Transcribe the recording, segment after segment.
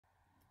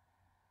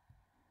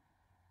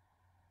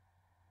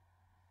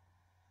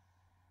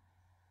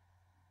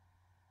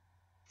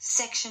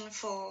Section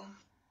 4.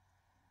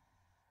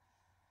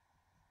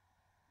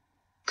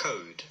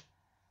 Code.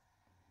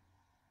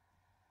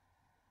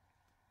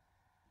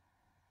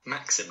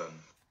 Maximum.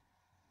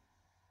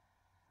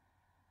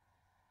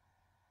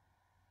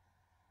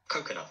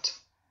 Coconut.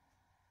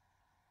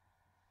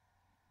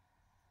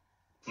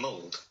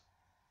 Mold.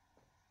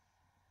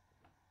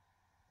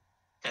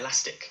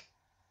 Elastic.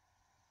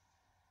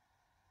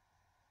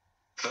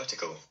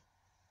 Vertical.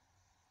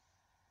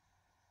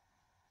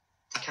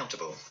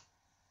 Accountable.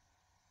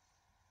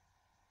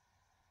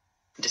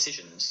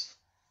 Decisions.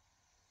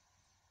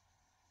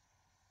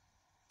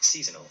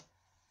 Seasonal.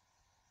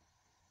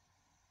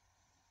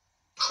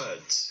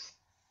 Herds.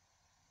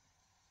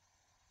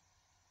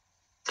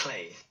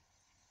 Clay.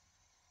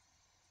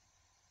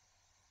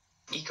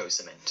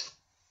 Eco-cement.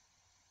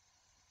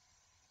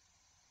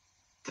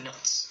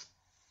 Nuts.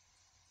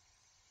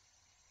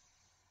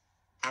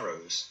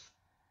 Arrows.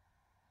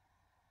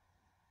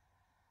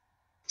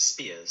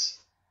 Spears.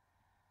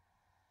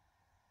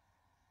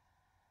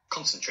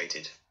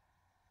 Concentrated.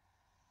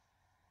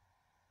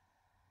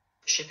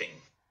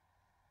 Shipping.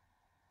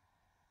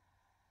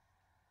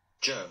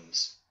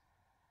 Germs.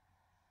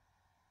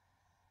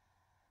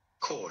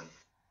 Corn.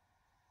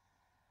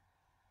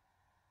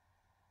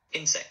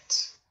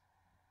 Insects.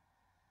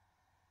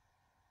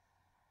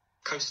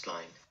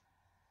 Coastline.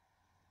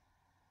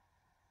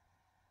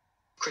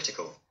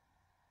 Critical.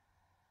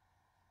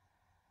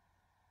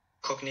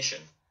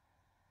 Cognition.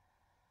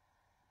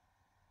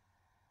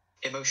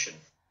 Emotion.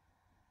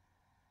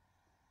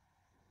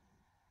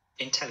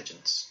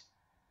 Intelligence.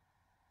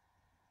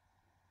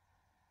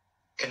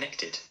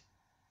 Connected.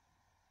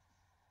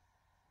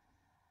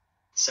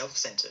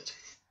 Self-centered.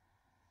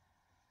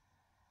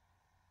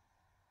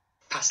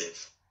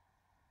 Passive.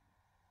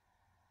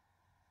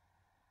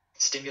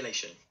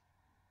 Stimulation.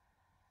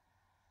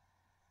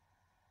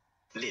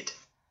 Lid.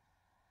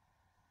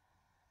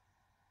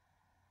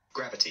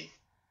 Gravity.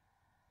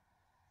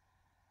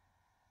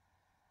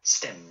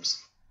 Stems.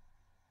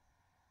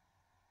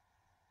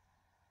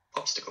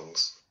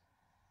 Obstacles.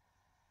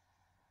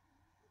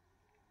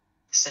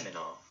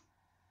 Seminar.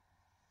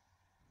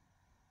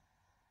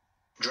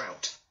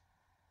 Drought.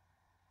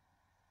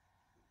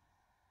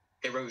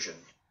 Erosion.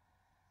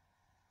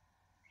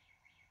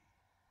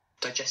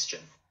 Digestion.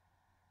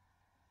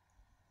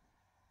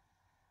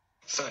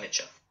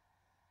 Furniture.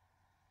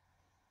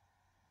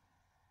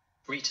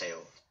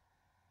 Retail.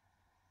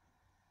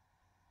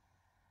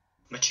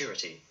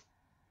 Maturity.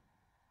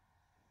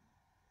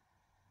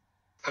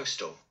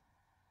 Postal.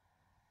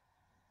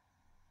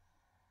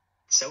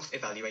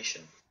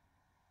 Self-evaluation.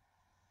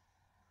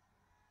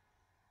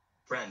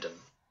 Random.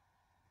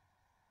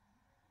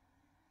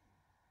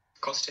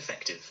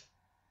 Cost-effective.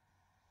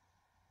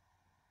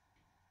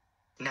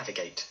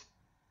 Navigate.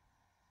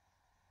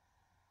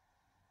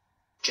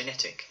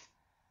 Genetic.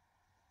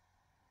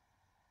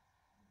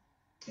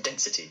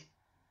 Density.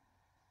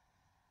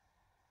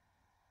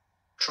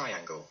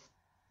 Triangle.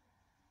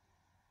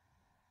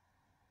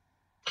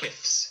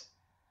 Cliffs.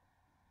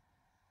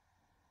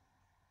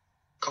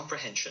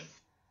 Comprehension.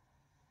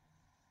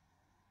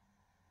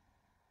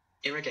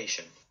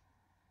 Irrigation.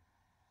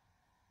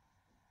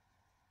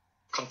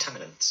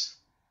 Contaminants.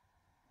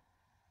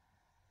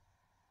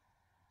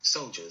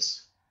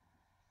 Soldiers.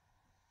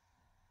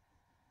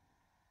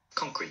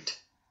 Concrete.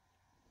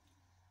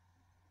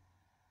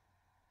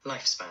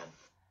 Lifespan.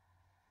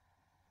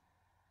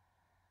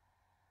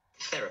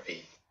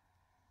 Therapy.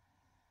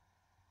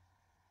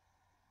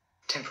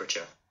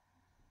 Temperature.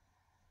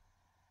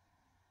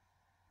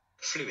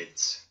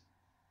 Fluids.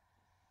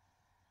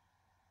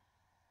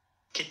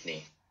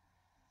 Kidney.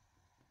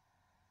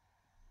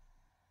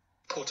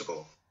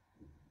 Portable.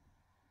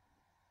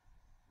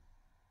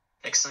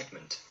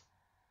 Excitement.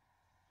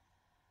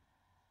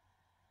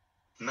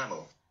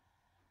 Mammal.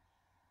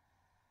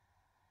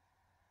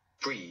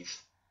 Breathe.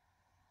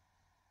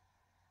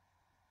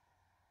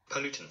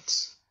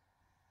 Pollutants.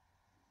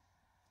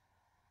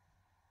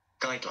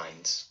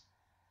 Guidelines.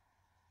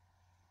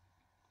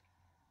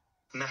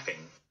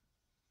 Mapping.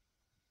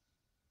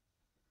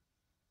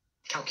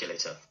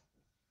 Calculator.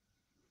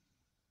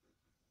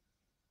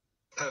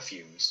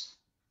 Perfumes.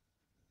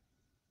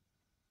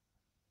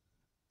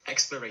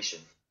 Exploration.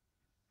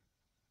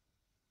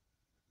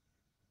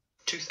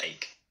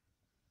 Toothache.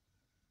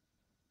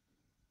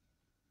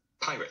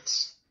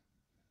 Pirates.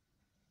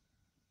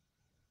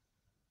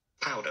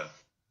 Powder.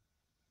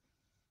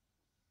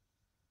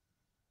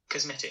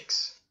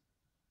 Cosmetics.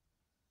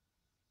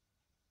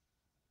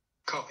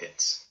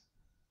 Carpets.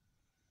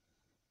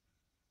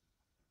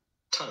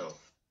 Tunnel.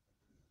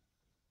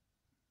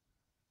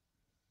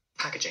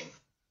 Packaging.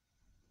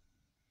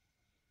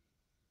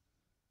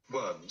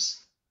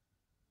 Worms.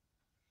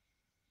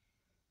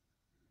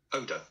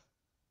 Odor.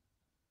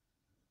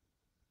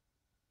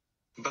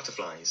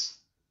 Butterflies.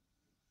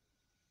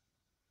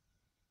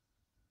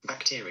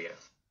 Bacteria.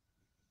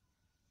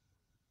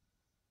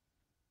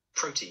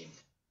 Protein.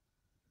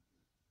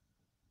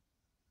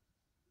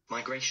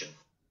 Migration.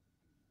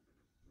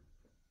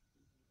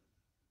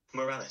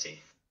 Morality.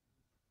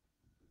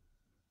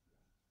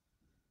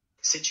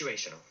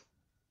 Situational.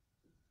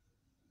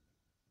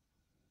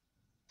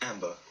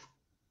 Amber.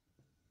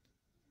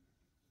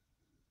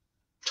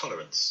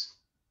 Tolerance.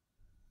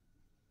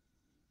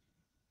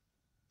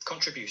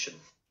 Contribution.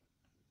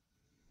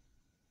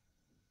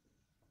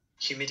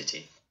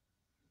 Humidity.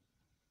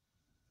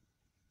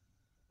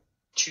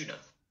 Tuna.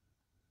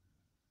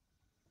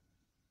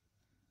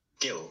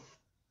 Gill.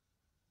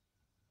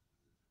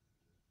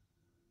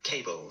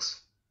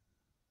 Cables.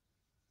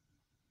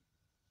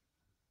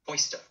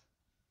 Oyster.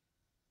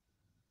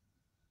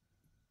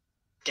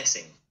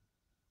 Guessing.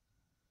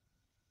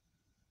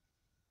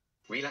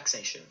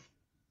 Relaxation.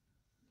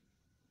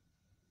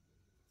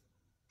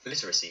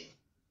 Literacy.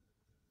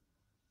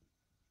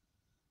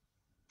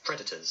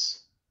 Predators.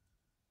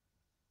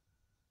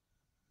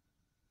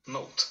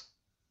 Molt.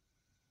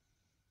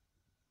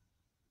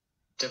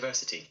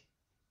 Diversity.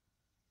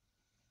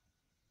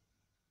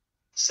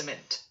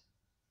 Cement.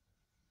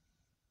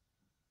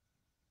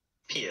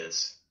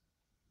 Peers.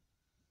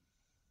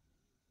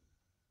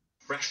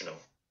 Rational.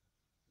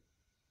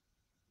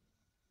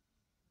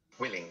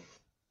 Willing.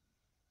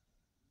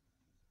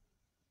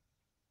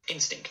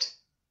 Instinct.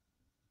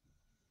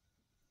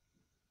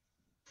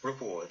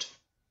 Reward.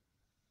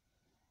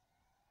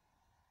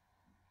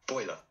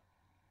 Boiler.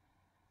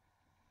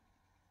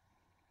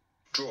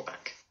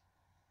 Drawback.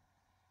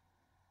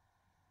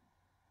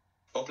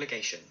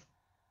 Obligation.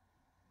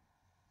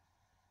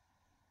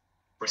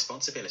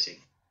 Responsibility.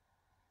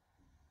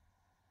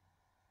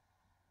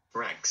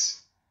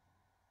 Rags.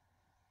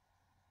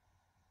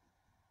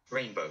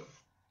 Rainbow.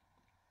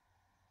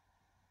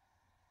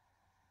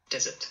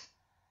 Desert.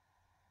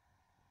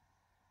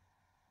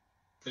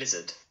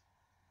 Lizard.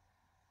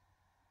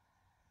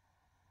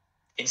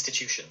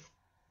 Institution.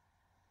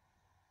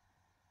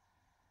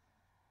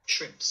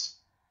 Shrimps.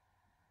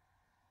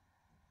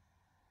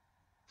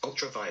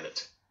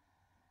 Ultraviolet.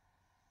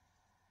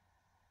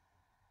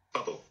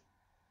 Bubble.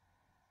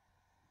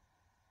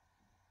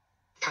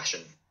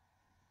 Passion.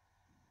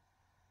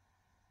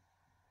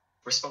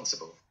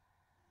 Responsible.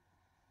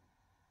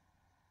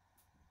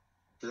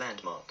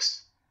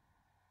 Landmarks.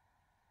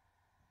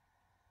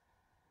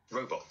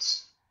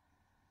 Robots.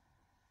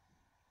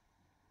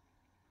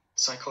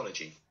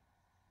 Psychology.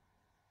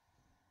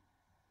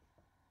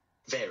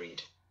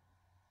 Varied.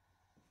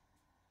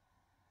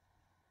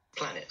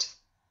 Planet.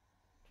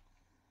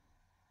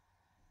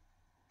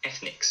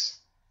 Ethnics.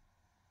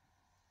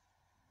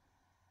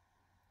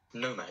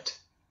 Nomad.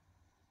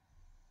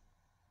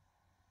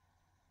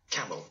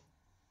 Camel.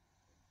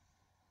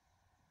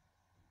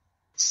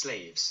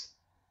 Slaves.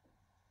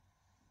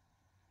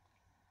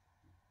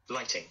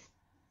 Lighting.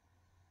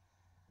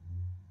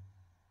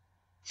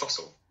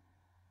 Fossil.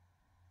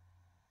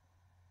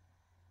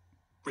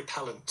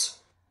 Repellent.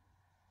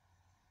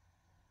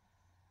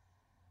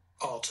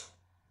 Odd.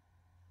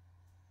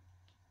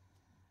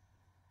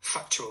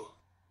 Factual.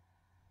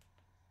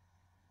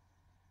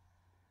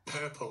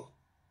 Purple.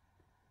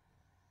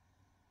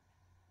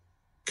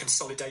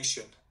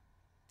 Consolidation.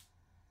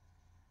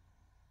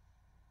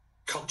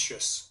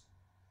 Conscious.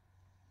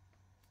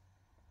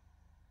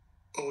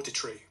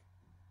 Auditory.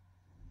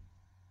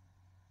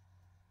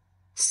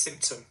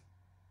 Symptom.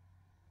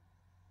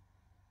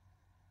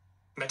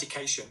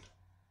 Medication.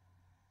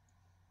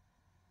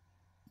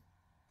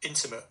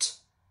 Intimate.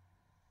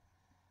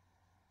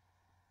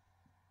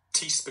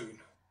 Teaspoon.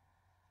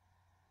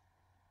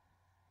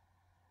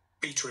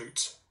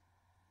 Beetroot.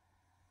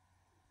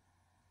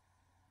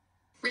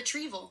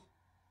 Retrieval.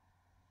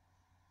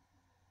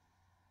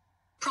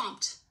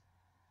 Prompt.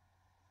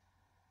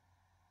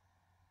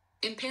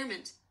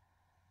 Impairment.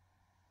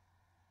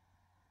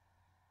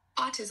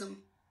 Autism.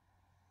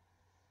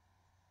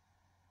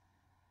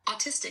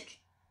 Autistic.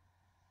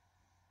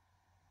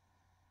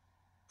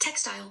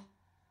 Textile.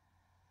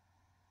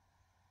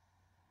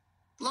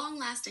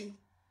 Long-lasting.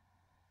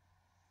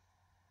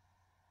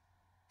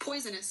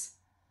 Poisonous.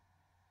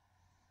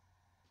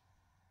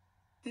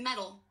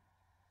 Metal.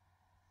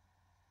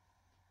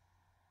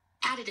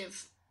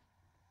 Additive.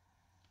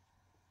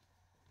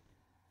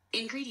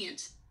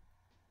 Ingredient.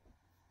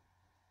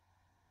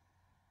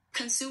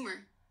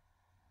 Consumer.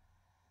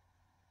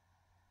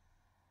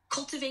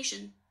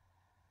 Cultivation.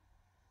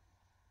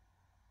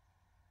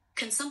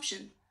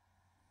 Consumption.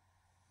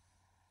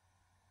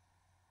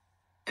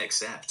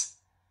 Accept.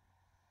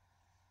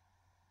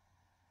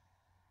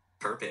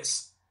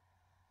 Purpose.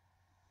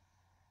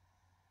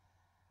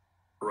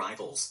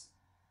 Rivals.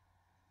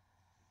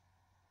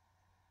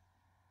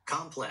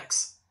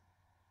 Complex.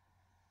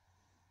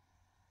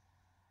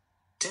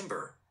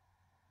 Timber.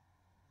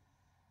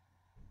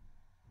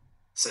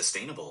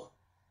 Sustainable.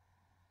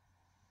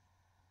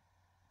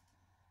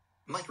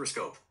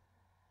 Microscope.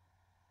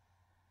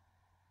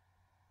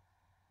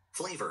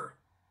 Flavor.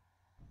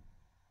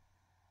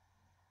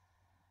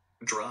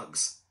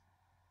 Drugs.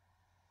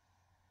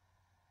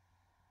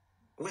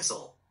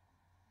 Whistle.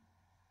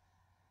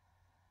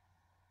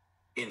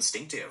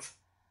 Instinctive.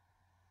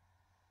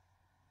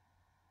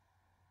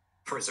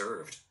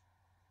 Preserved.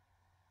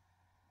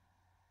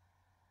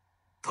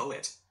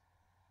 Poet.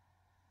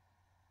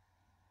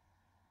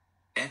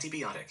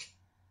 Antibiotic.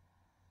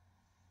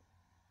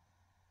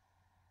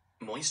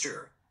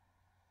 Moisture.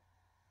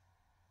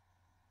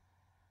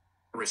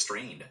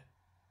 Restrained.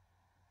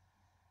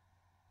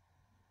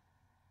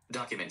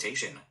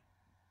 Documentation.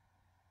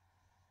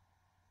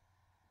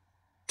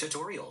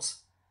 Tutorials.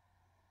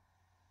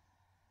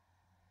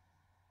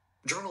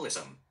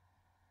 Journalism.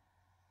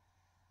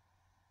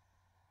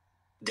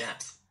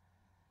 Depth.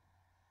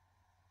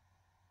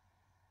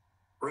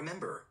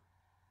 Remember.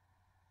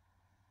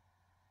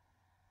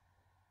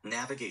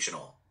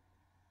 Navigational.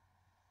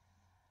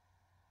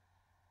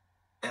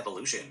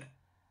 Evolution.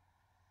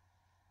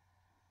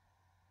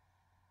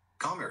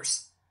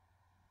 Commerce.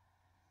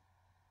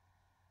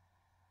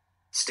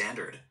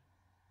 Standard.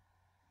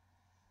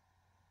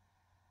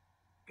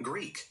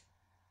 Greek.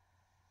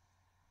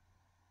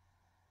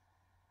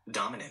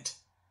 Dominant.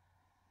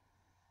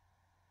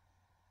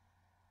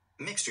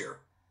 Mixture.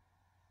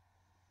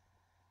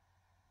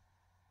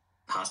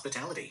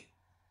 Hospitality.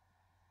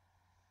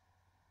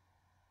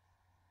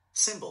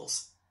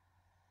 Symbols.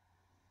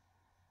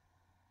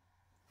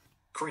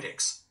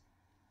 Critics.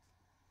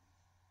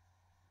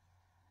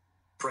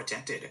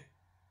 Protected.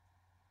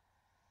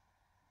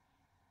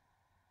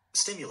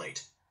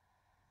 Stimulate.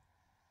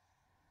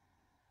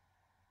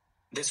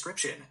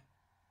 Description.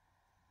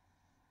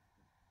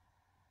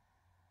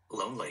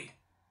 Lonely.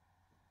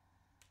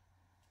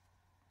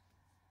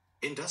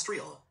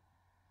 Industrial.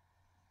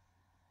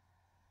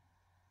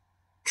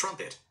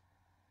 Trumpet.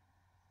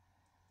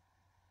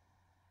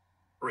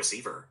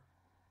 Receiver.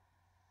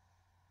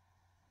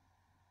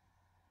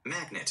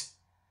 Magnet.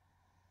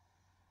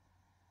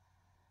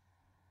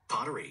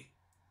 Pottery.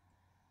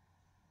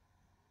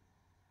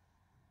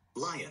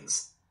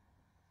 Lions.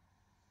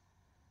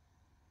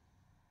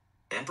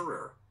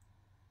 Emperor.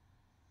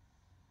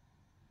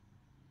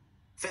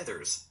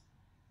 Feathers.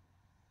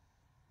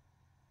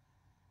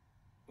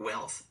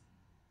 Wealth.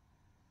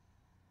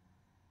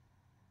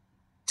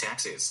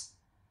 Taxes.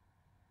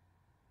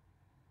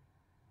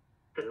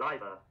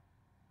 Saliva.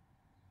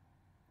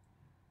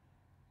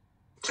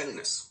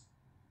 Cleanliness.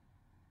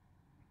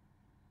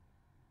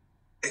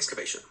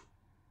 Excavation.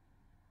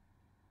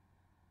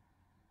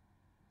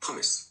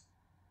 Pumice.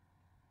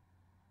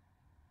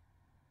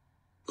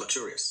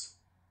 Luxurious.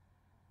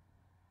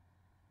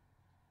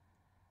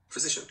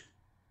 Physician.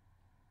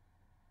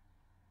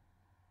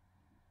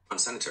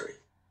 Unsanitary.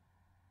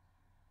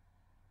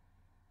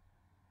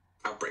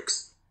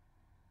 Outbreaks.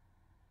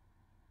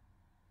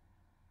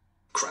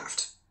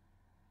 Craft.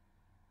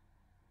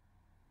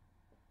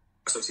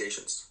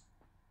 Associations.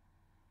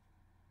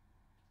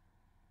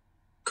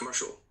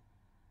 Commercial.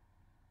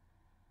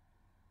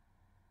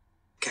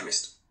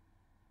 Chemist.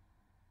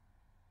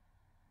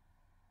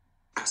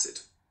 Acid.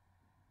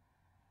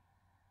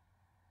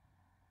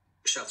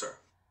 Shelter.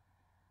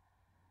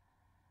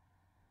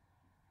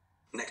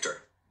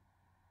 Nectar.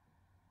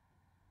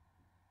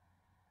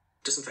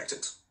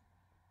 Disinfectant.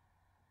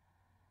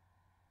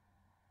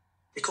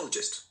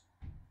 Ecologist.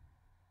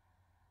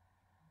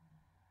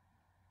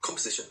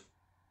 Composition.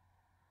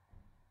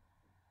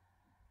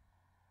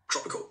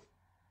 Tropical.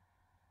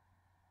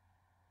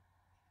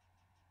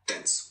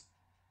 Dense.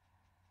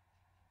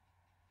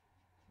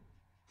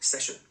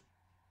 Session.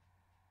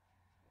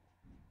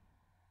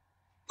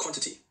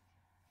 Quantity.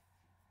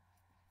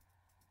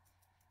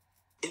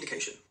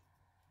 Indication.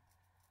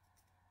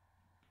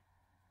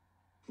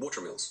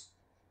 Watermills.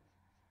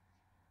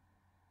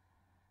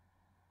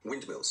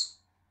 Windmills.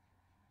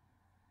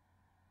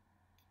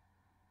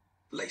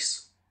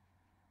 Lace.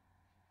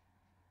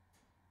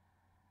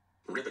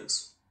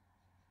 Ribbons.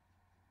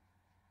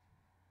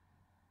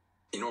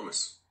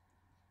 Enormous.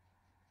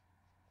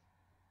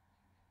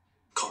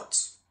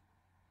 Carts.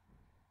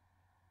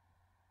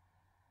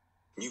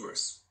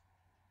 Numerous.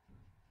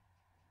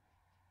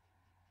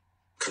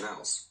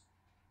 Canals.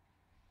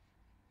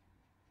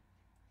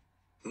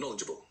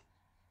 Knowledgeable.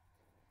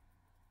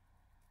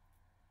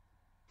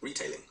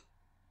 Retailing.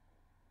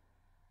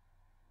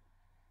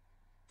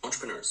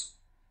 Entrepreneurs.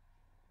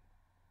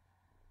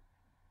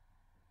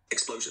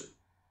 Explosion.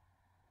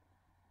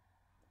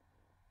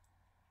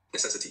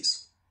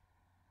 Necessities.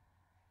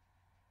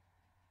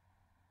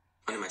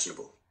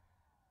 Unimaginable.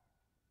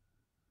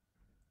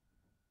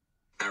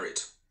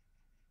 Arid.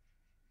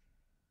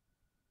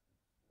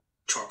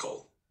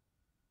 Charcoal.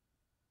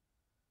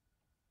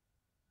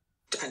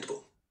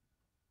 Dependable.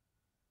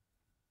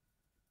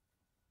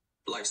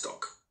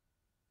 Livestock.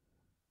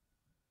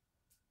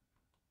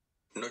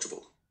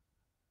 Notable.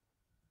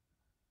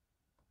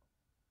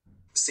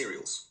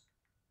 Cereals.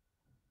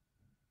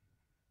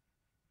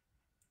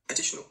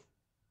 Additional.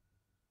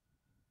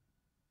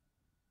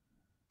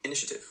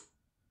 Initiative.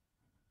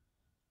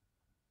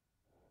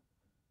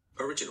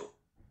 Original.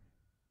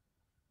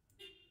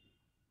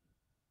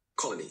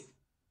 Colony.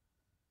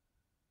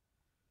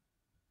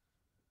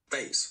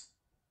 Phase.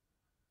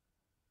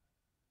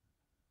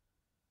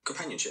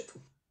 Companionship.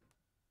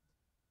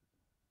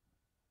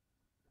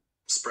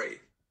 Spray.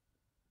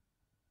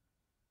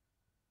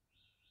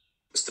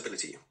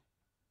 Stability.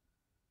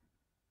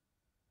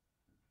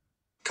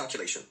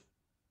 Calculation.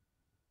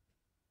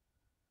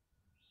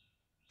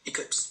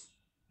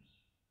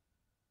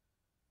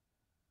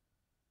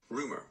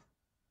 rumor,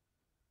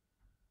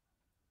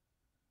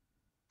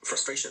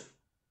 frustration,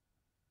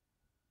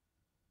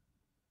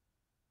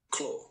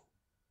 claw,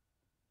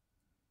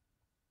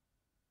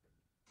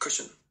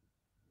 cushion,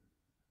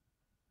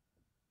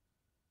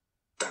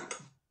 damp,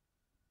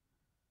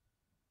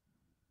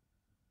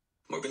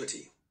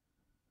 mobility,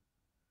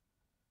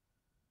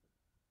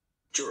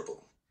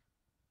 durable,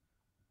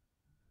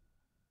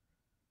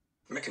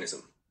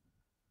 mechanism,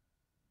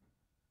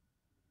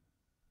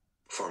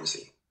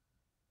 pharmacy,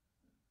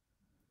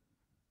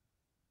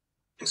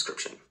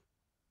 inscription,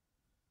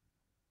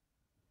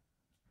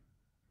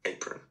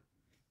 apron,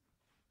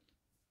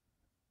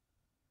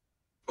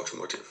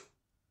 automotive,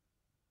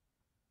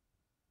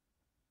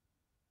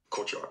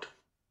 courtyard,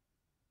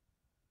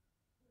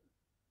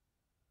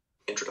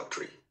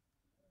 introductory,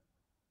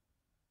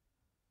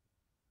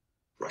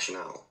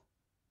 rationale,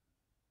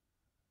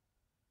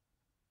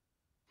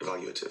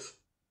 evaluative,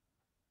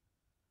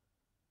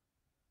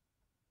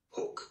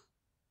 hawk,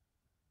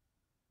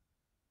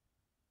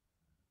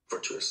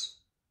 virtuous,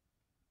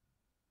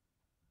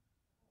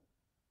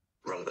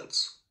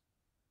 relevance,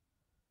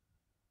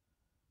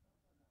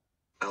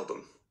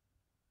 album,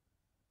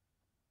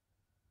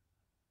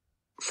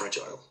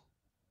 fragile,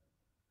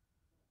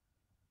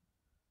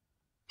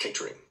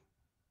 catering,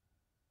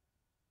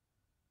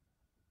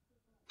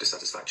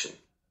 dissatisfaction,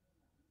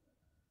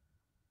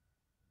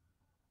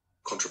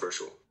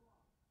 controversial,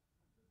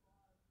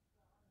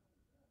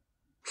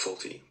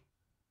 faulty,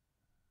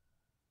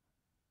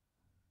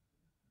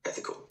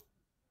 ethical,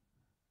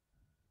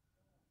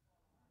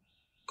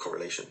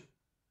 correlation,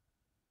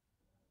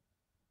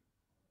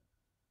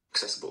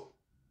 accessible,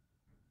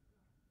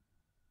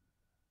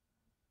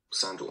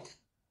 sandal,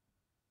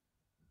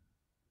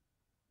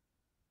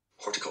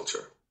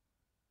 horticulture,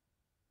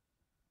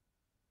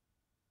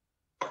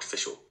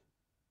 artificial,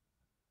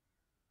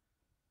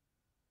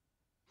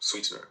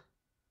 sweetener,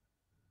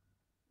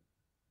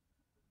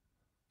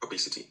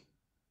 obesity,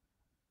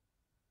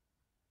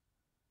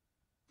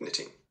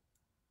 knitting,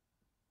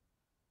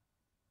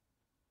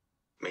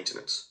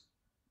 maintenance,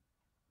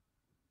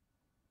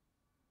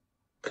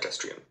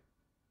 pedestrian,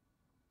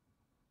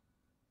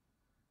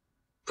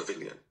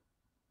 pavilion,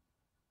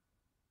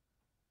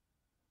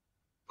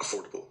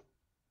 affordable,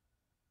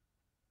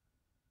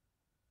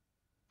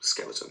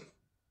 skeleton,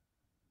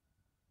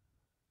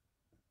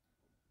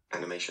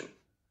 animation,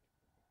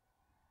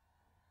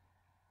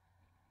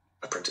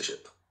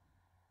 apprenticeship,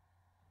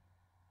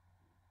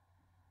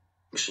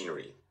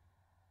 machinery,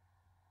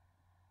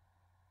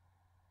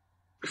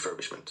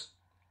 refurbishment,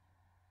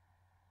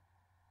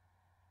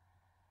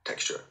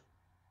 texture,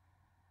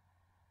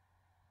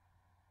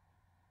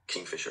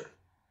 kingfisher,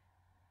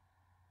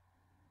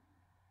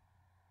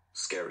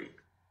 scary,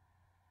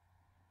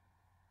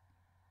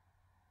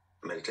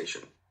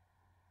 meditation,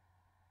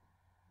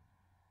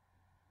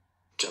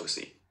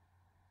 jealousy,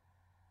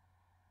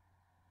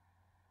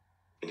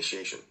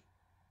 initiation,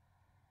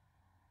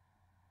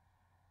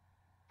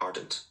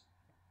 ardent,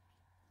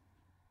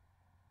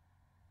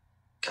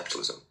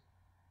 capitalism,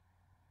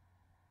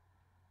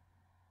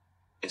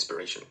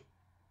 inspiration,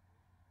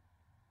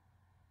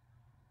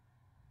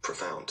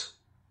 profound,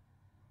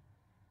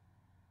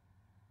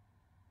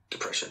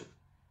 depression,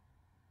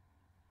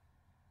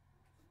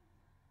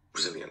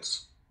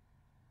 resilience,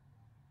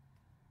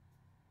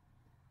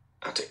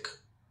 attic,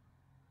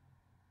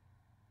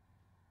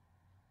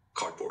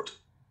 cardboard,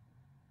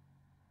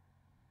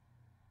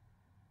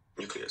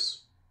 nucleus,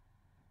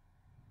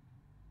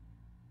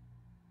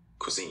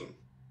 cuisine,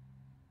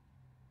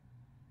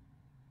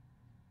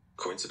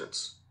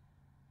 coincidence,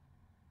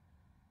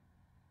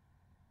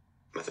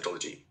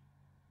 methodology,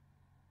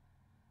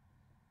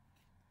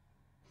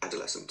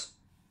 adolescent,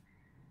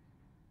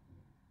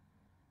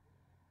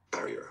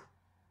 barrier,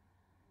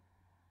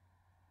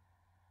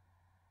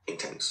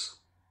 intense,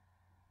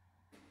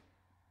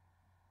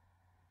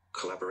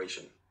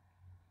 collaboration,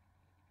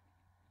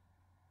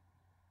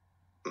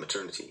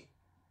 maternity,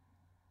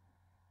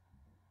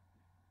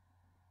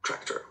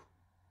 tractor,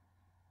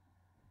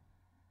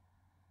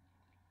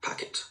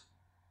 packet,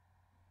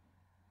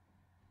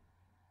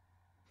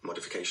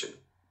 modification,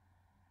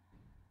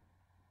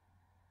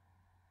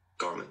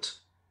 garment,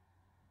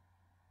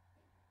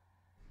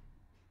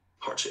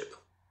 hardship,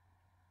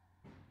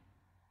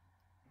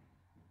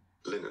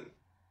 linen,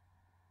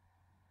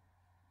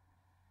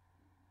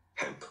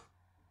 hemp,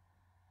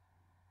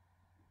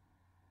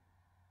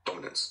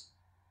 dominance,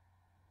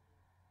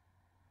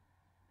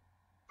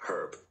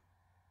 herb,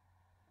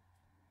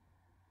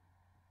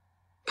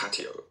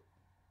 patio,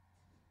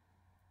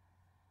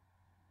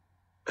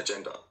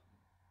 agenda,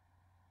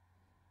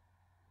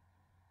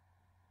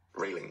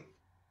 railing,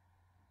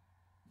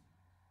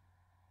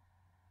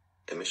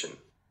 emission,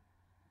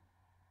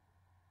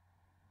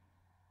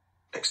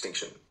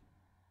 extinction,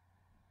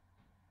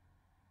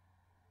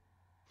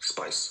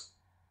 spice,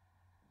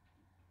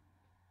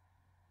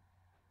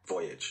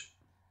 voyage,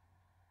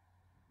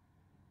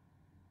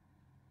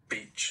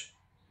 beach,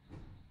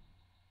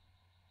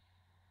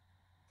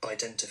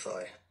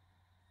 identify,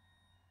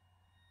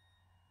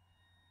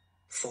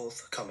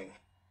 forthcoming,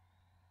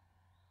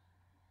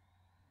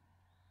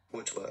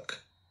 woodwork,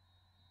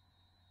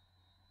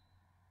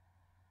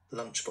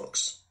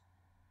 lunchbox,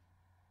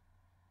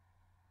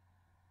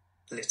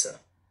 litter,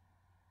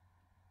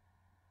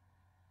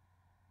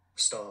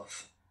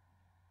 staff,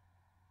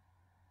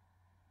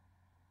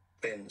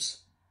 bins,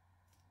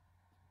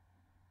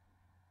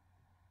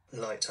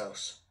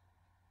 lighthouse,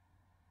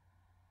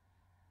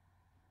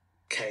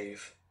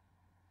 cave,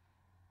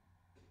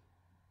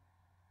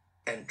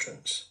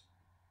 entrance,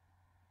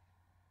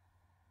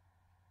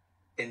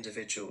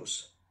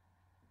 individuals,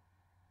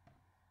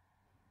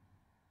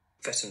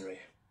 veterinary,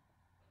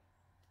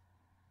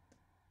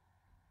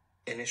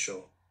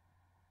 initial,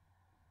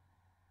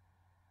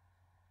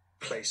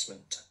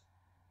 placement,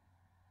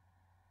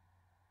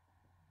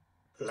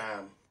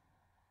 lamb,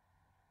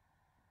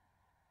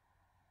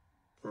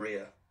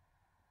 rear,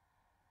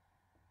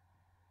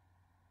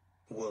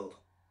 wool,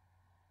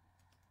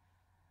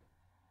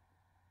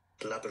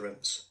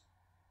 labyrinths,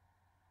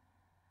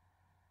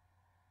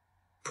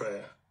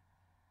 prayer,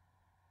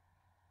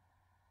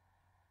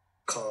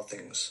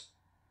 carvings,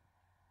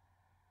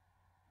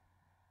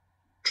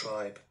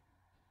 tribe,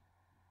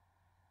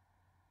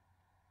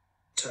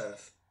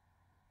 turf,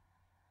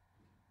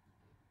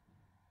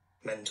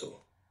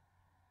 mental,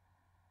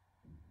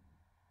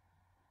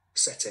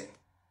 setting,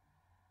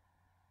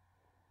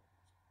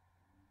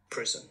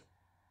 prison,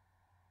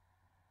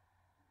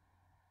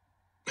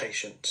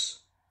 patience,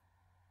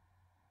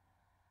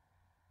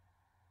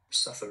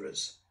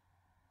 sufferers,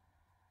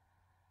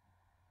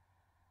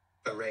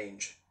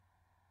 arrange,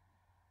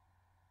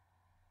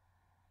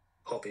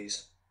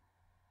 hobbies,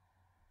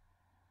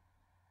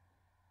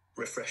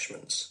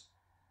 refreshments,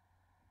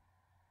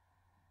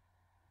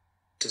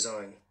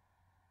 design,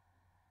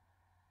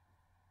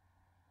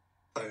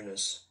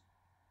 owners,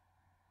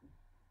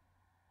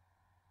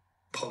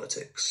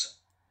 politics,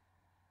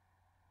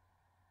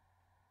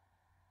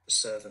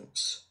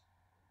 servants,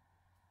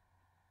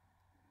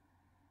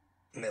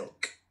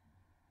 milk,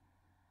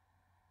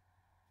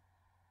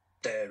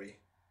 dairy,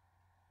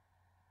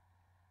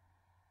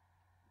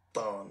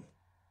 barn,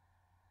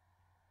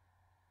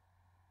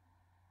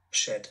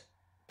 shed,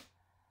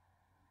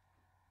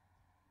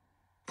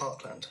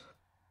 parkland,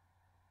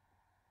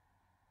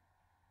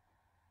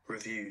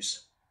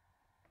 reviews,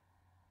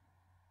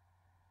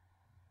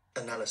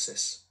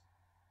 analysis,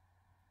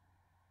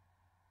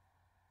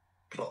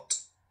 plot,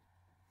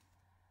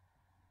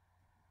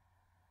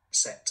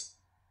 set,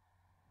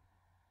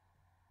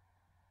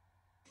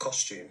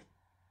 costume,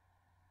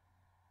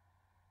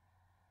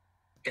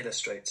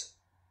 illustrate,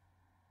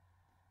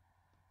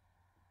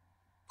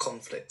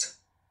 conflict,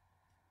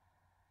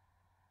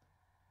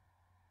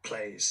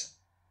 plays,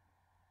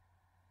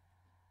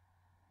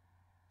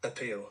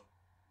 appeal,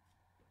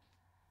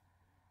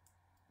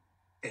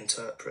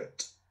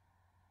 interpret,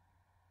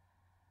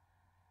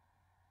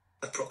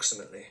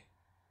 approximately,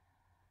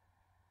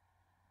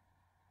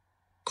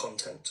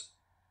 content,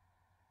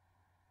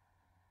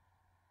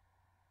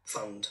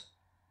 fund,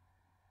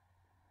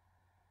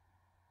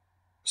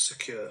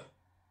 secure,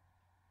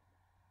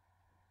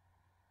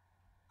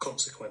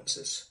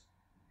 consequences,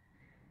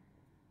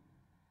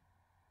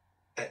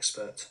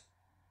 expert,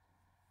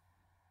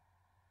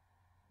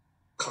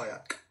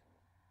 kayak,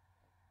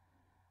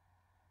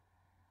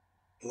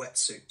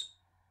 wetsuit,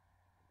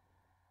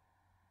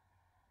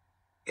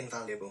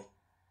 invaluable,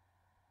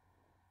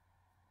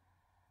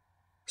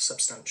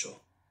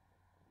 substantial,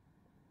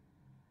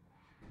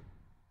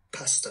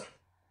 pasta,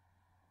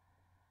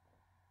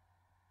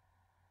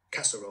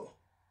 casserole,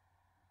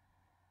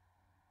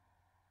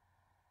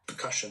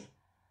 percussion,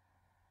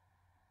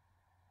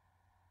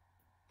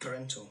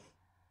 parental,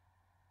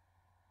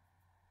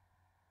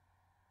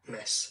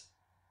 mess,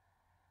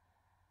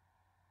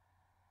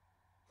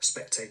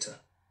 spectator,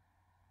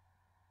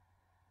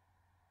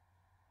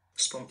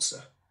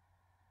 sponsor,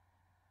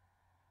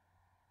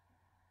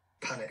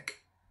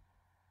 panic,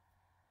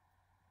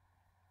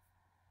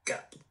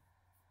 gap,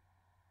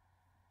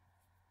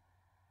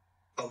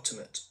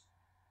 ultimate,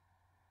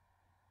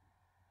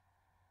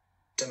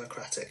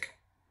 democratic,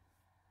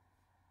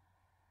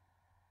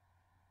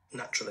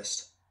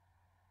 naturalist,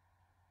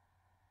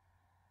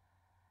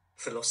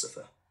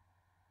 philosopher,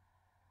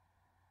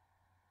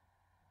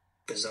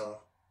 bizarre,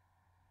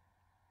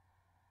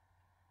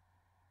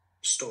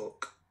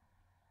 stork,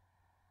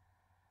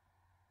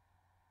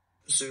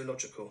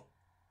 zoological,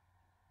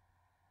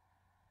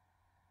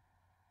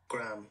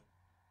 gram,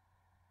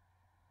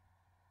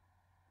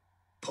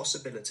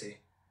 possibility,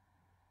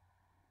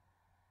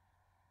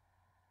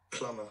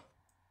 plumber,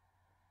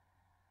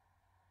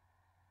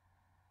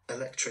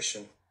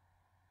 electrician,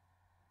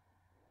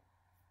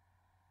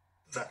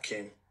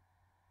 vacuum,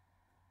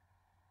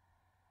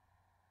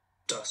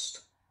 dust,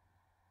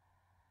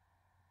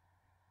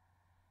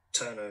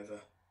 turnover,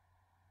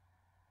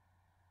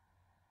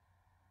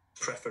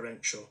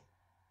 preferential,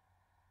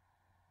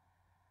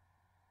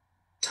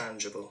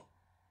 tangible,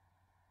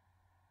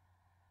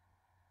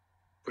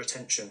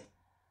 retention,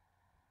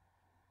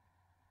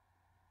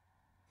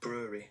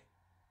 brewery,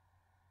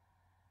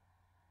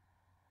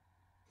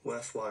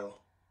 worthwhile,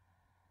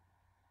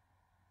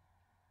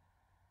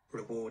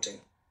 rewarding,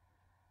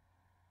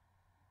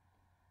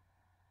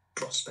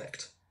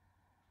 prospect,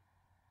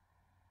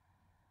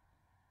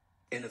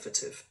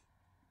 innovative,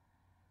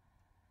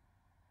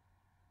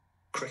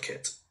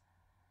 cricket,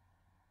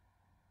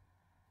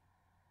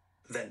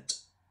 vent,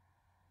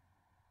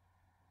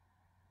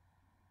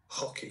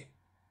 hockey,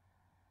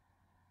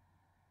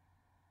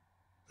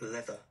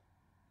 leather,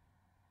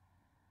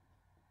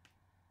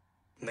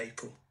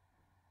 maple,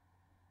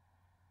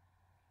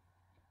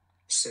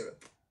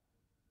 syrup,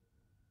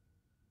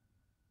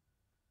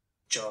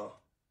 jar,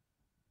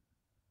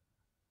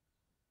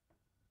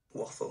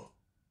 waffle,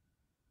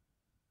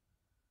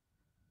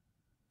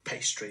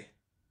 pastry,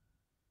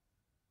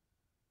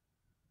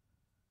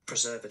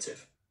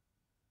 preservative,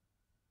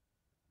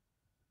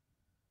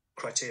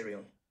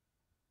 criterion,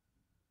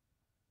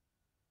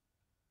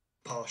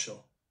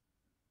 partial,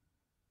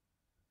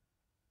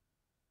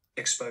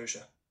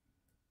 exposure,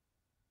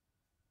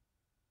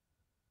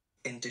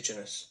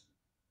 indigenous,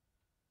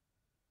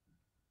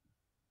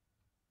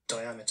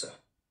 diameter,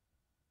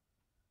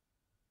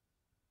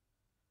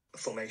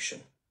 formation,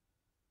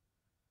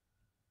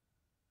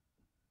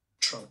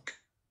 trunk,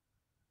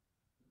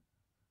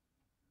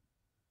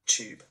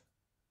 tube,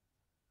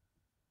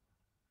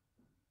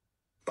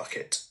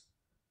 bucket,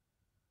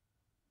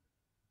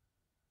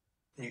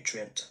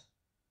 nutrient,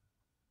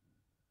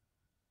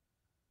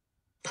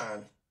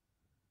 pan,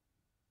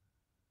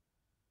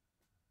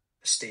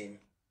 steam,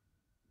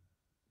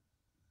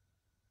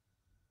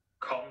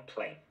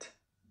 complaint,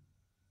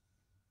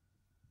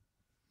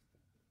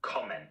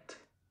 comment,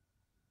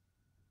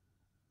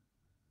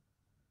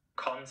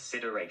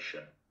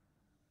 consideration,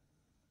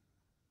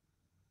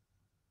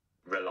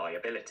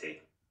 reliability,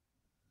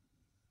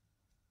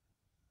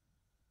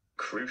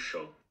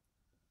 crucial,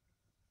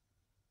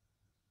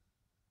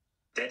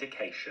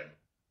 dedication,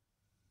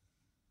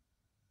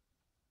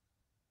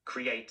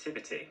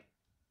 creativity,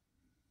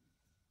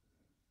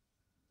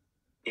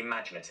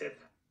 imaginative,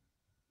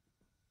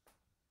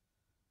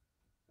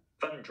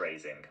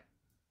 fundraising,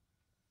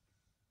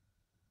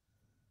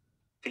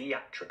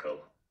 theatrical,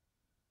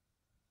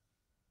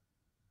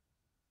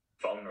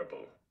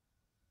 vulnerable,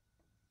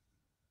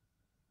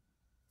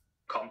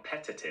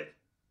 competitive,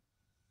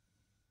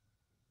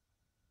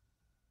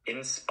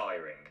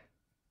 inspiring,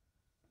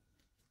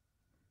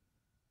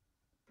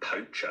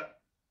 poacher,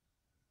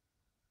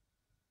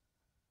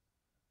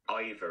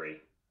 ivory,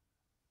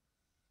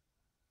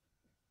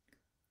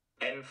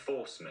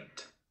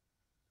 enforcement,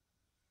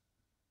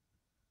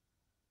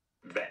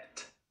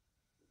 vet,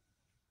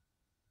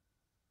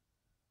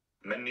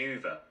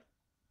 maneuver,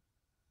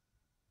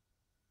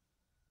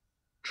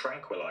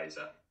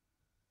 tranquilizer,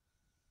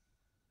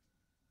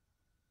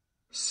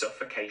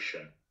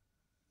 suffocation,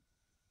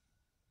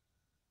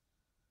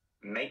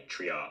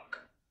 matriarch,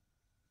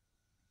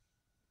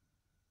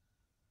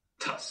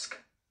 tusk,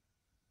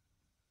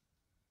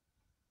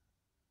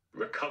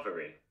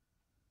 recovery,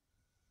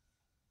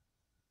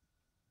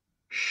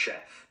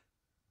 chef,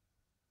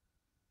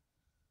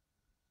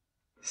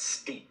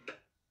 steep,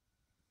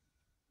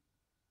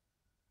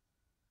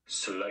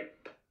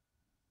 slope,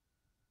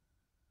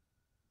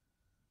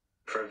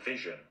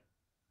 provision,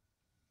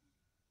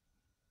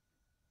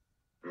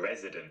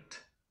 resident,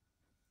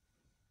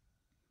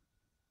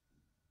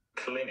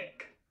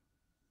 clinic,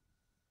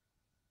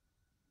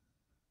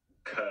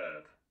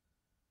 curve,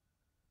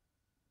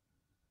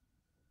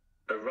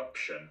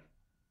 eruption,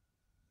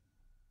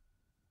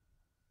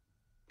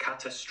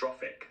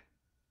 catastrophic,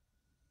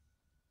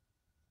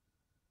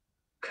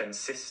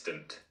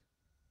 consistent,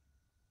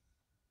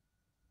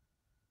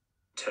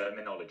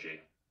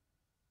 terminology,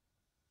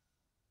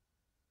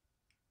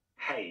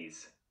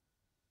 haze,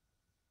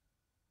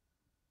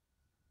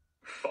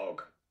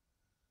 fog,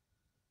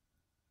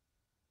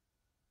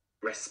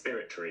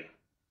 respiratory,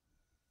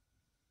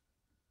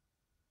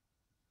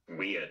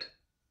 weird,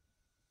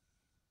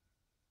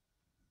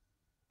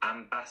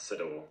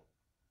 ambassador,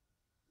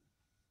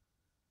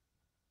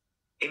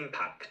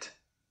 impact,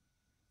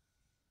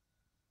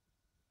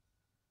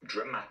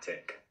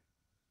 dramatic,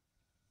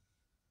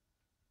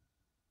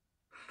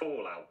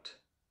 fallout,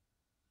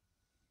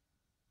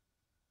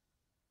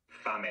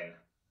 famine,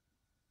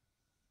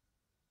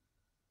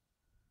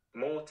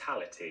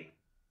 mortality,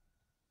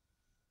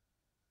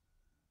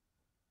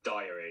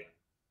 diary,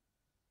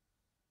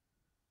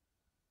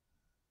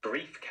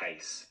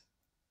 briefcase,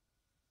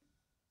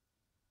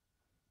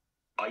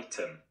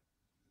 item,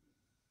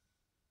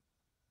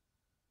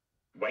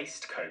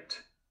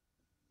 waistcoat,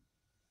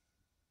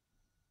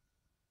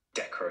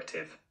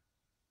 decorative,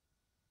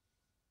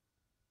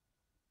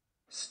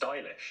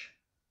 stylish,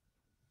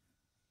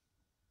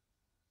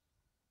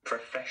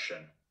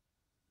 profession,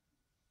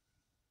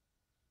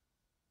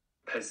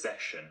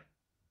 possession,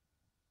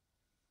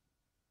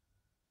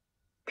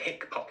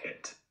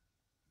 pickpocket,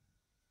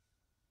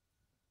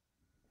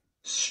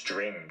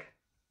 string,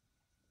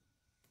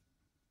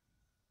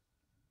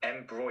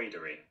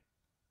 embroidery,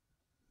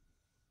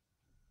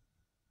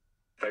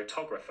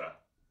 photographer,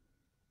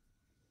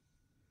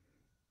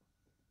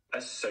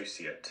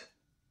 associate,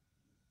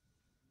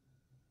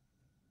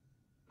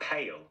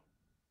 hail,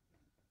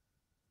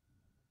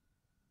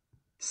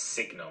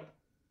 signal,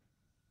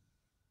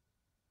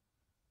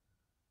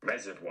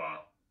 reservoir,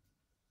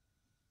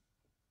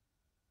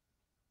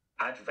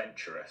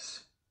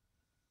 adventurous,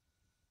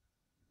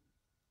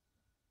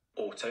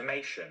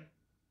 automation,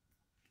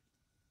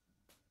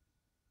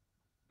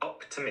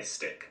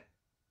 optimistic,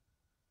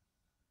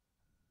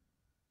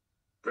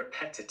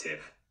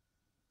 repetitive,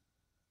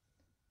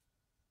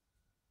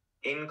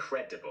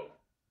 incredible,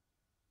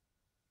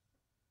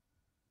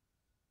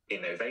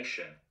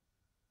 innovation,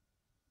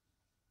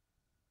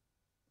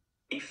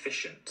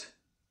 efficient,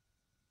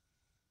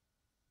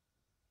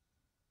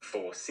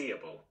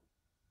 foreseeable,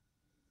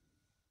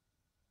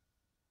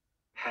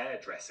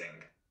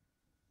 hairdressing,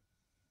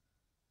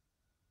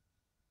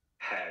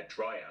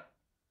 hairdryer,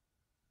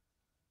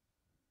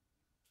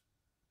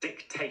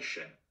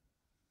 dictation,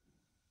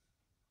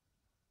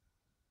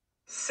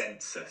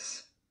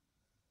 census,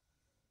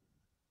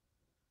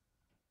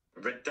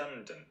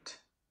 redundant,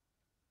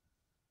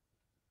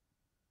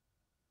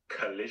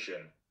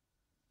 collision,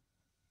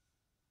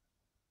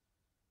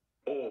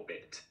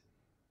 orbit,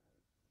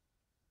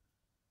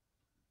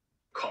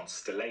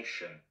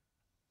 constellation,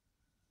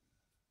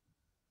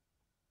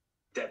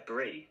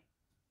 debris,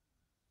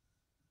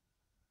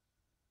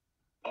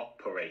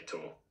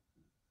 operator,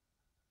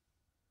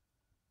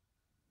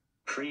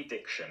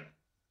 prediction,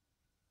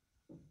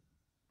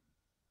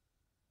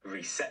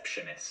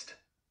 receptionist,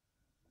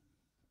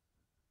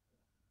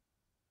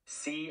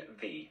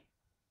 CV,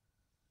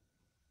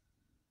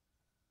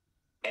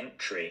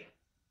 entry,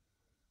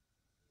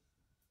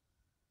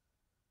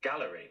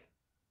 gallery,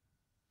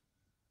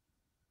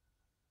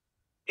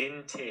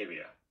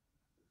 interior,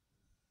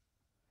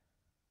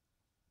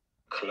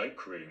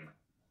 cloakroom,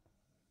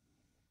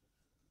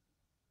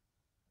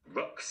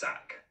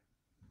 rucksack,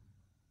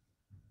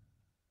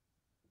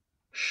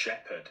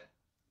 shepherd,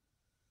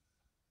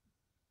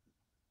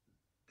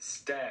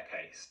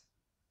 staircase,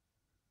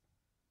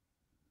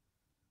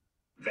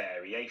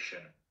 variation,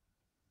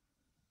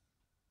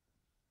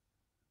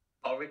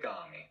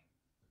 origami,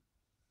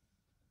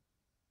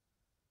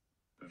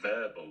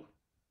 verbal,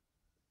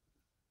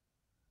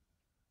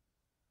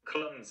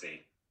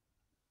 clumsy,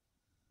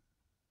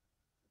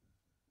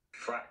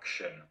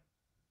 fraction,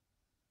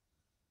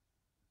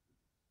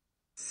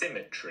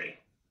 symmetry,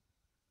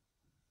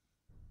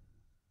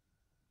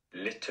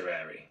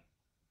 literary,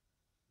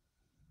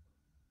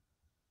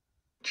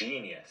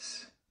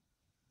 genius,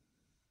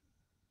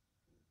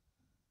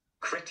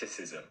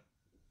 criticism,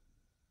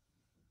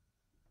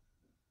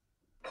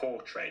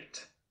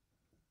 portrait,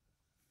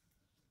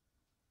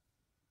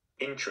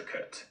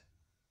 intricate,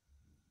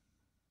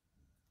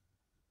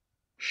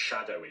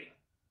 shadowy,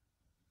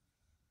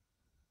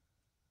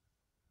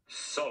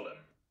 solemn,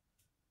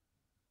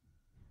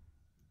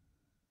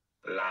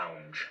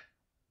 lounge,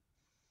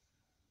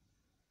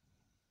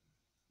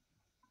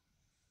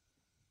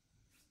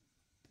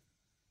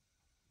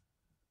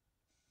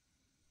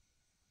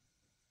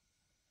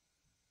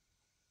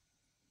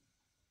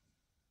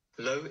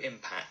 low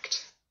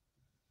impact,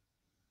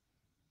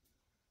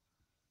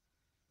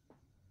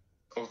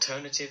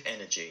 alternative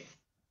energy,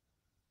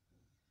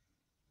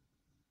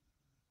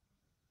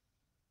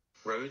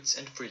 roads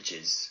and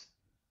bridges,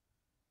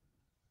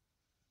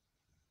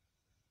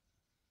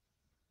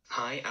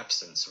 high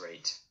absence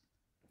rate,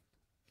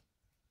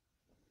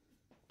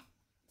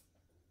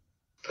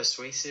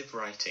 persuasive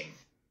writing,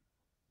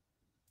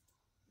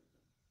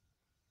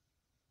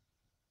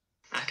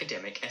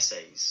 academic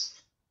essays,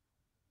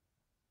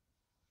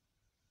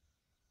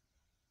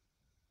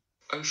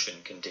 ocean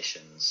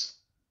conditions,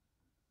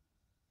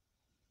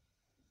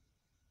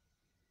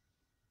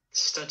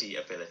 study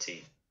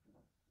ability,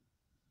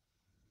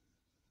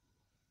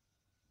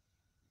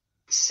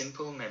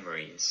 simple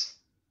memories,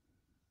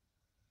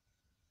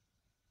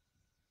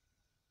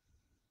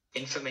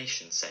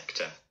 information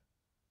sector,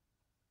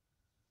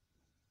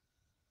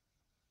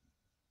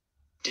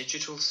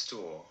 digital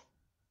store,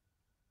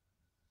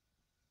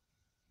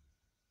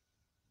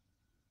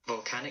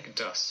 volcanic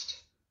dust,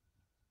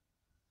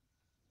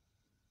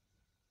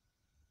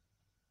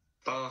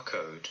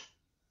 barcode,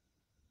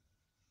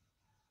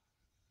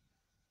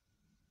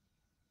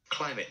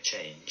 climate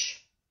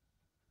change,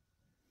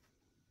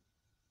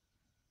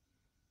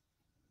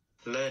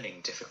 learning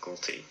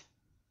difficulty,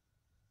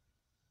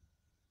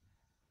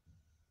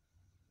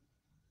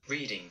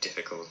 reading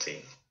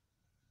difficulty,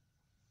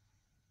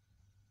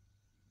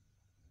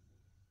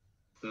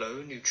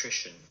 low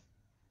nutrition,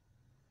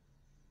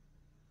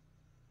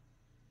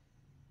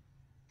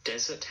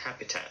 desert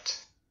habitat,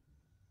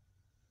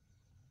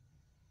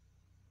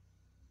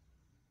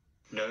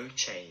 no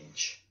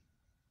change,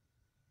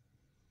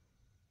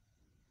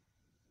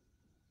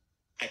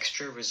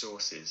 extra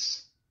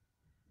resources,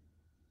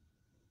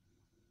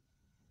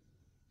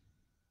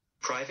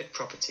 private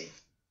property,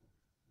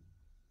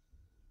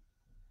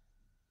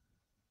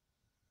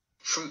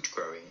 fruit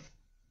growing,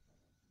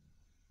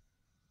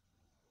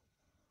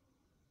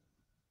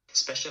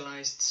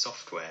 specialized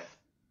software,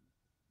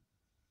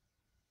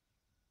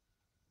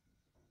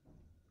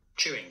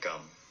 chewing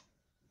gum,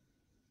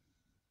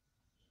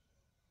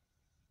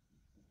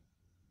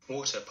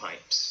 Water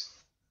pipes.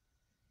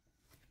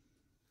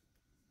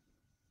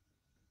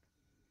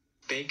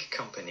 Big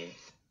company.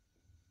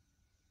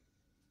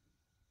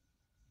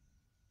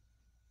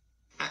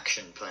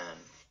 Action plan.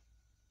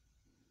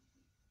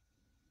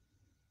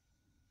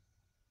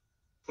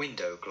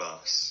 Window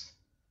glass.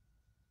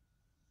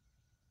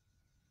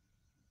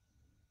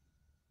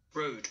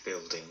 Road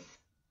building.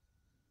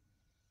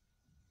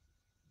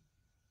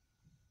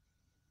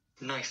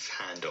 Knife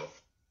handle.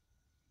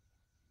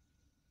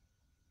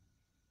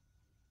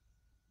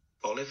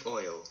 Olive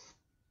oil.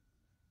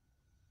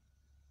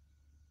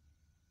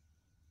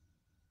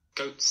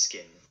 Goat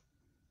skin.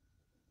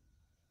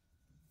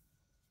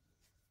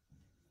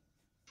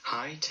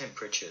 High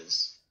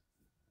temperatures.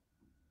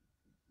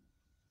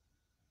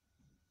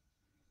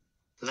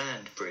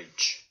 Land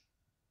bridge.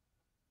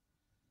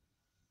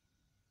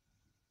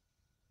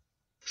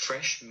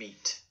 Fresh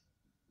meat.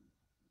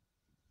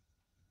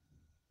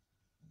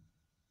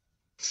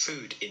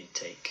 Food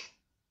intake.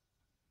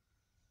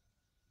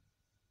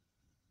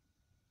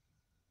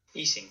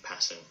 Eating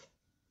pattern.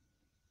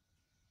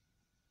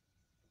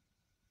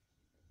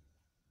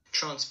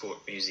 Transport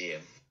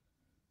museum.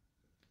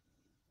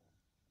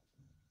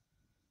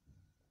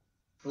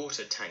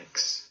 Water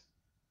tanks.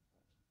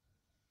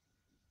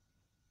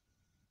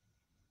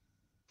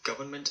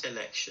 Government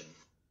election.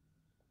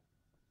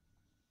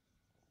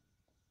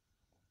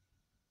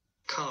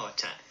 Car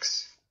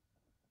tax.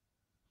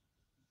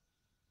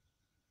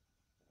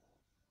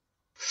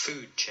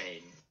 Food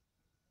chain.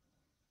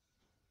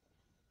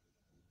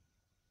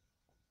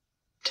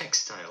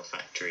 Textile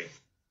factory.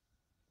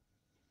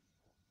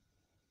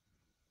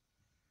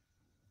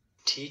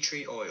 Tea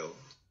tree oil.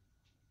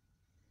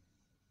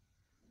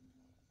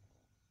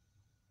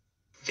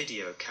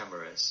 Video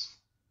cameras.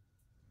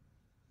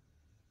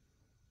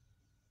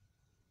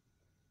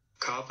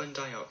 Carbon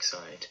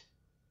dioxide.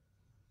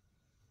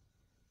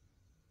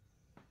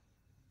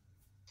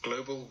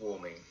 Global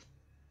warming.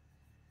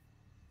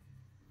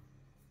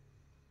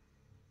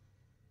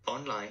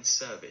 Online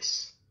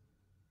service.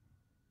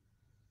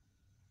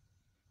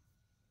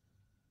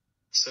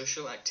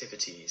 Social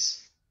activities.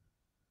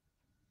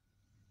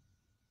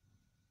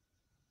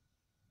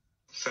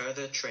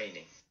 Further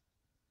training.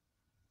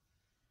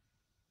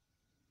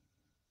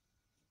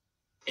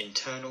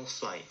 Internal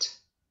flight.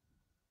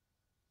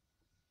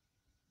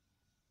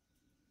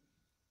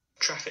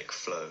 Traffic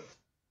flow.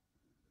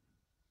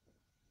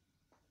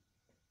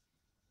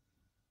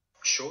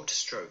 Short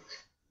stroke.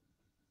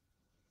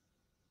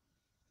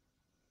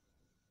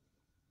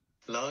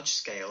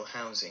 Large-scale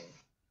housing.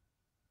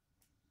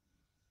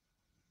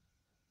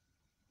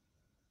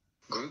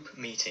 Group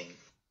meeting.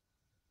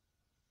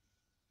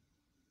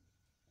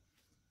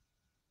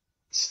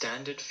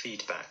 Standard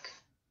feedback.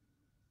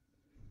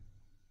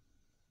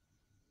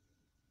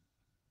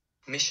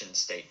 Mission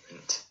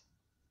statement.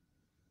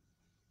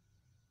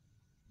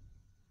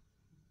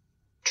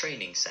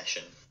 Training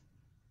session.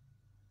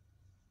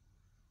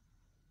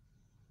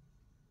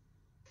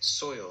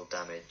 Soil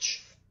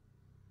damage.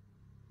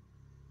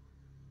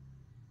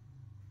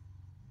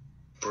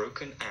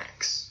 Broken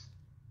axe.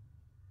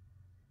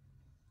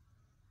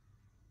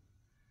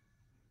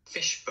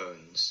 Fish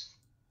bones.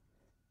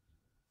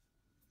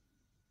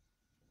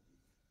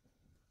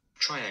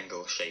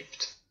 Triangle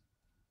shaped.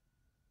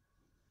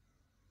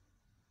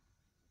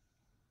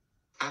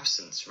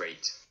 Absence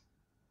rate.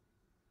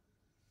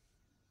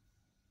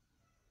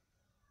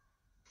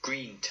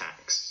 Green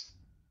tax.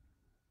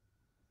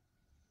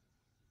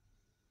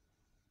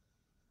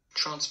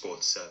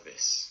 Transport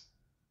service.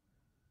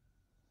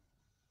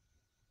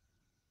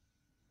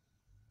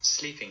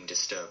 Sleeping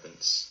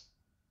disturbance.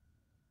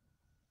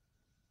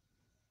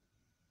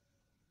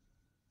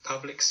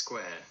 Public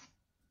square.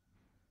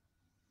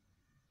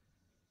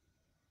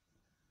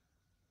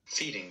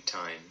 Feeding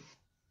time.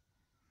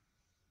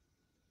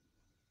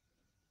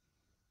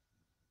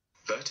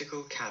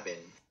 Vertical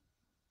cabin.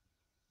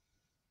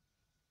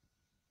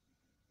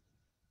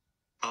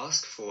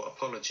 Ask for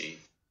apology.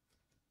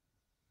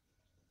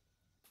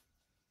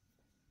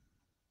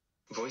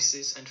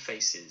 Voices and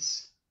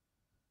faces.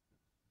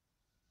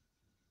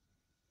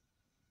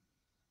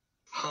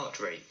 Heart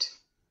rate.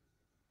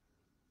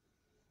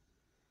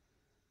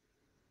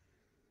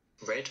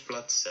 Red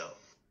blood cell.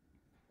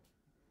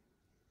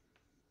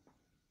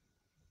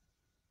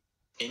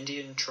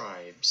 Indian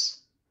tribes.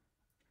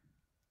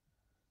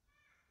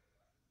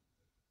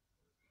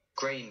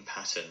 Grain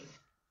pattern.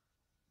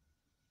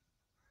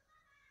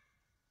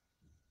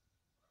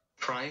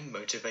 Prime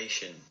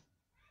motivation.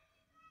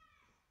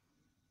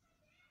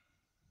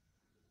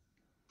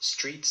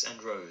 Streets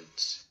and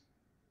roads.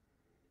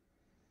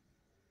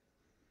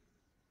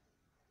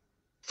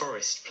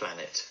 Forest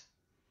planet.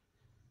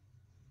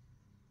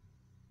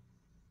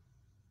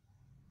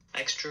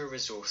 Extra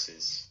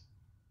resources.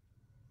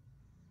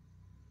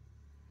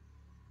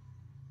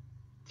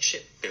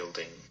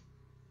 Shipbuilding.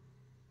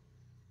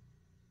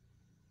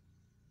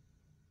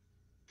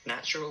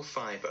 Natural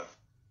fiber.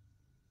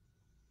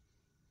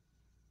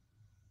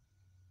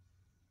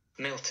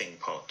 Melting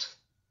pot.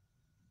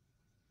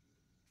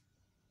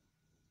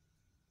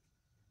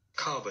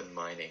 Carbon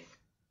mining.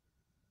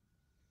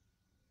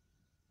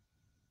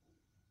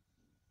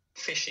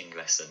 Fishing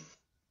lesson.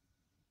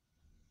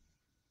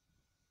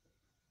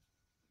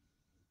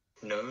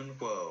 Known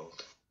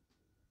world.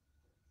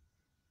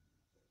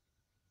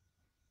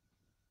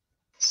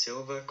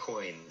 Silver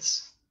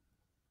coins.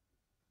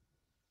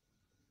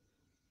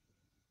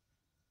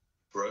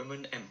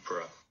 Roman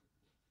emperor.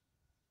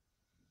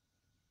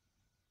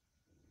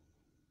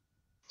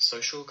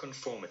 Social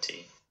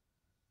conformity.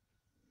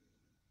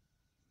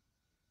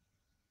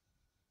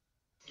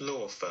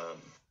 Law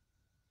firm.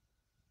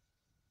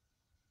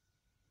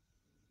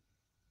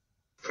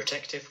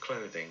 Protective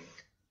clothing.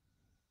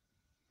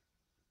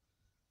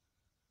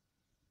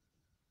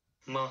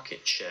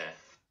 Market share.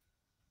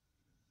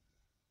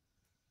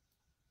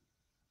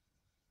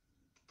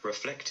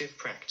 Reflective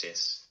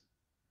practice.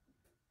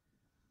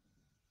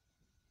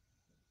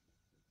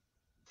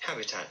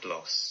 Habitat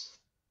loss.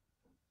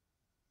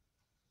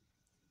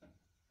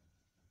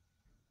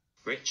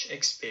 Rich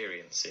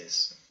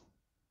experiences.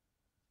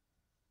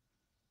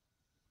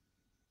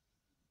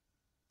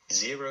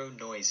 Zero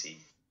noisy.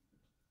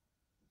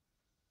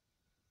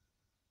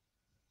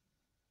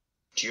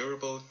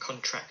 Durable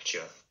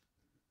contracture.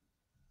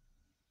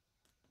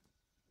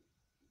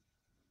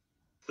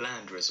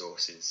 Land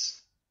resources.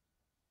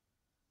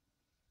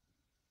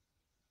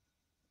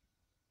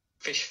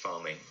 Fish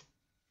farming.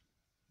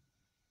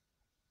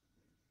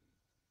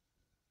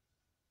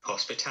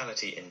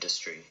 Hospitality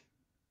industry.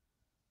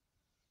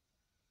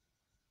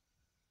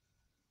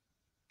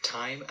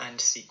 Time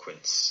and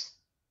sequence.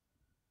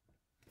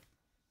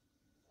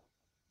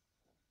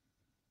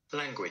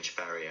 Language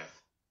barrier.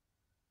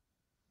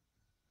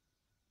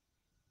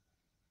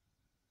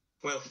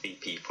 Wealthy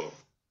people.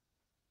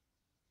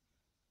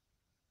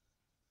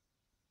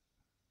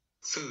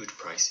 Food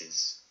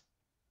prices.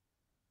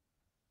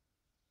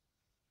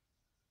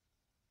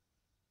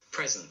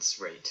 Presence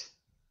rate.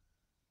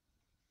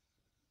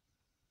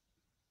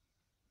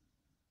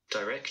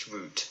 Direct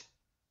route.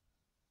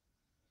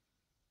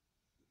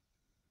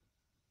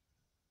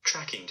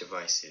 Tracking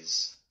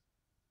devices.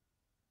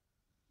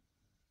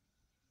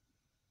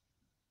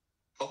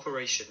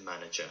 Operation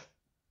manager.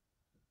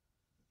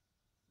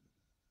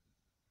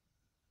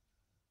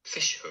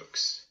 Fish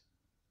hooks.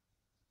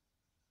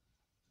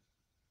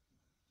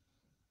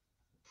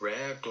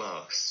 Rare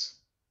glass.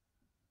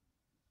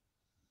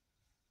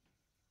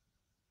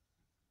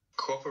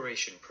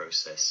 Cooperation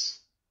process.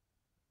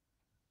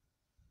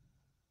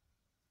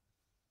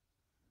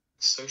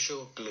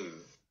 Social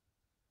glue.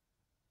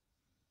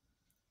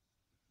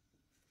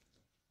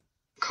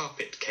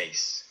 Carpet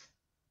case.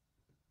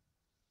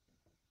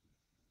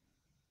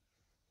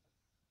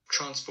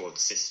 Transport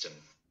system.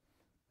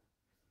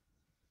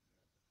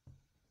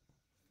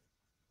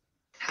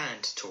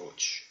 Hand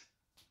torch.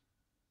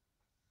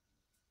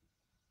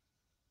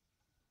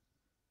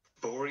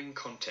 Boring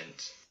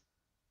content.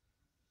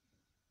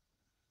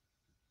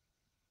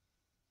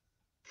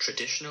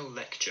 Traditional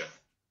lecture.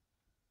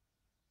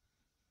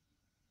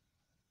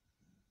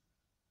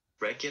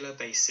 Regular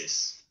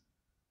basis.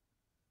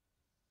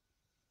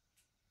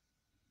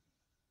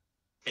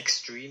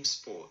 Extreme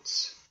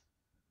sports.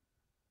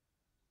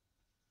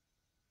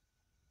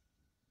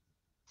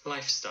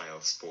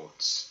 Lifestyle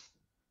sports.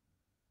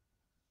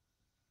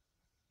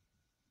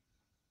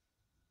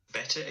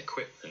 Better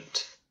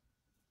equipment.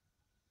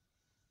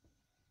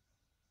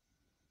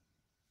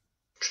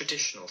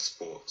 Traditional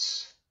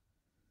sports.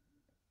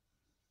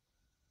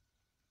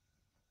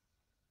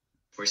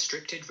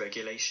 Restricted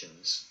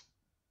regulations.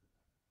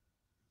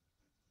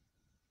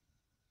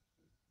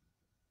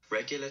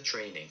 Regular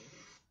training.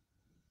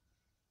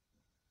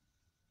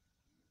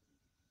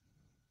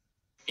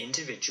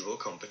 Individual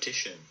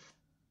competition.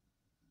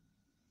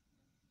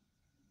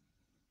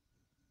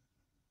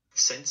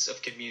 Sense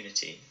of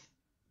community.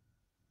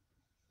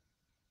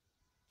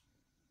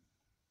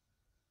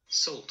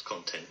 Salt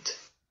content.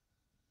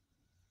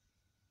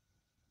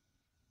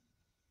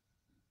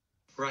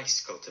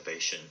 Rice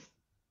cultivation.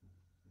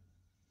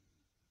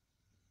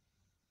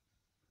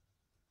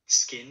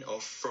 Skin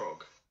of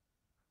frog.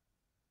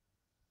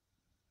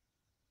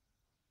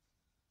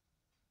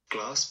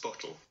 Glass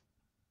bottle.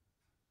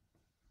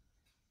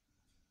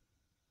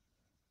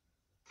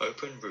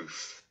 Open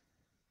roof.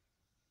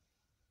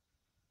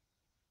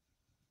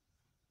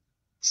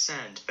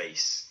 Sand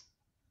base.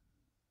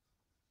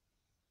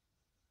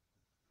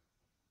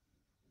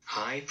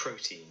 High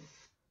protein.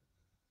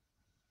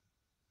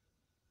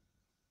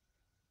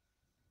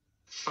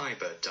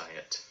 Fiber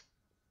diet.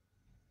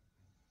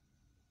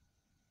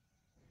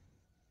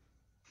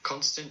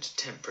 Constant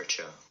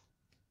temperature.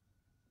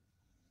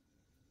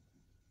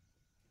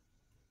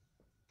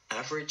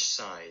 Average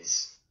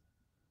size.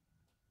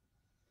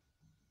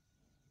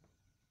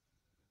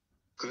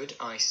 Good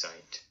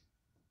eyesight.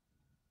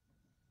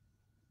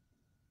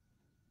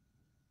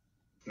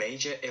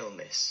 Major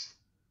illness.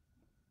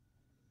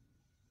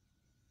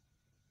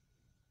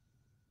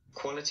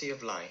 Quality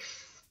of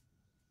life.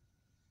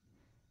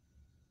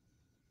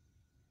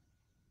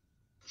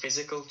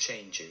 Physical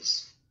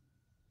changes.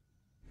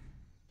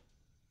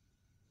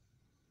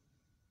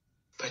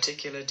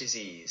 Particular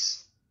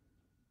disease.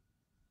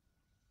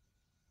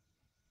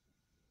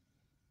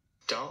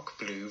 Dark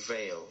blue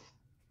veil.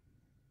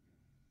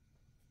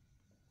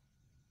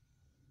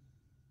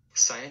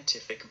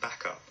 Scientific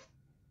backup.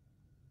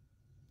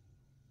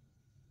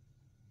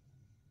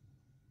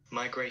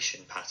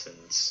 Migration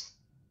patterns.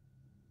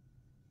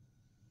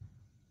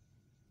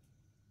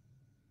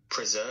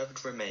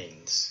 Preserved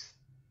remains.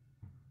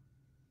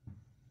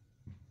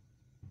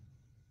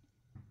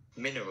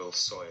 Mineral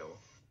soil.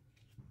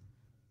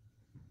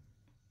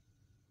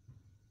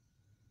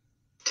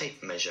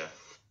 Tape measure.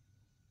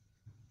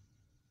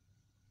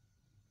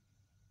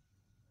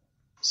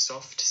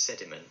 Soft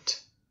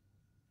sediment.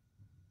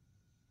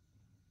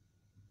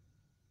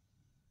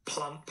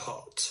 Plant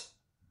pot.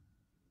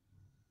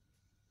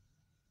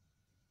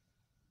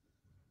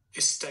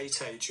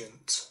 Estate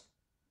agent.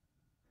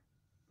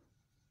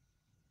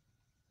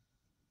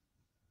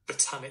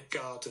 Botanic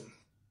garden.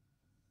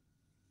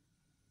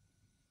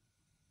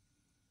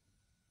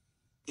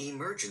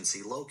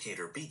 Emergency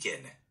locator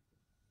beacon.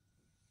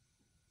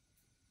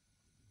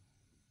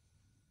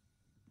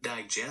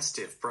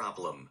 Digestive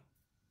problem.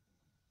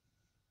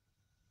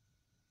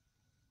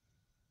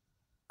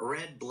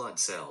 Red blood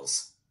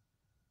cells.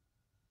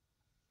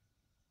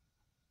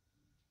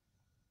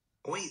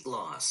 Weight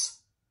loss.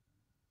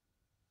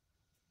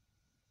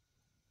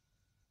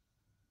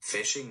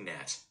 Fishing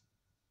net.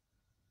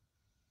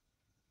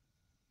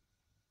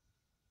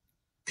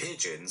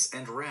 Pigeons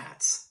and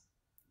rats.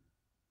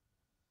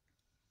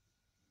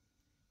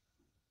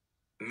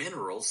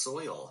 Mineral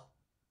soil.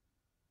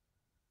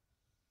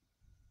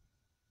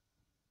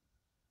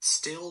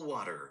 Still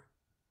water.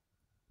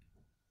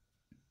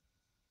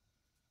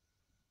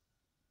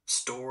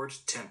 Stored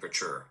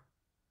temperature.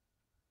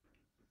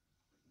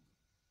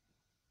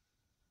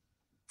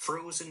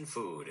 Frozen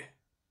food.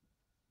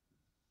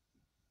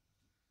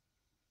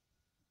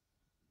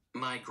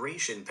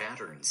 Migration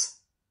patterns.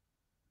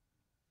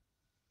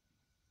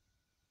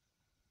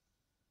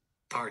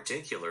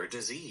 Particular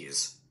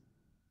disease.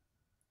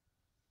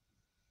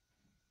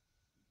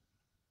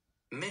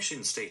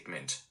 Mission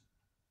statement.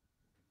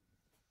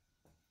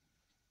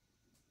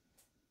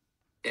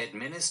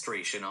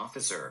 Administration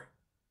officer.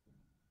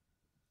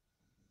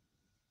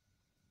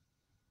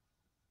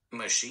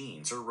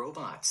 Machines or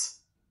robots.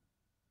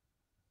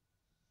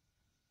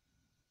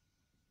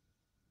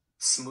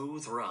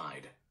 Smooth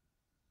ride.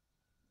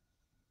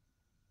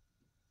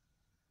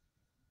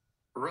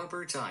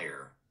 Rubber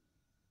tire.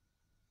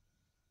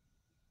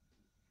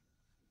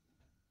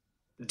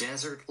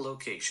 Desert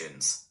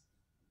locations.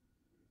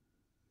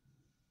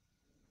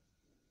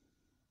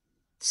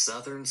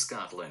 Southern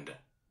Scotland.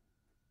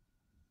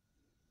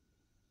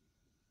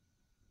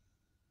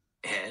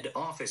 Head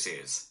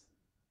offices.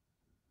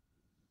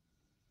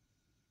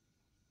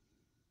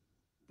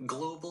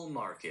 Global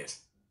market.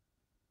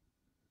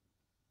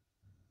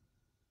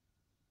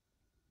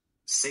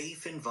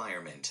 Safe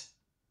environment.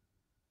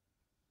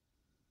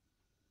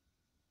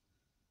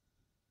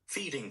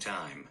 Feeding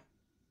time.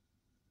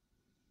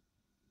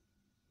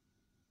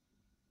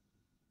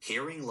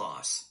 Hearing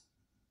loss.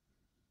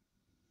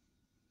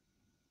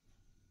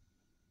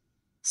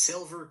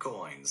 Silver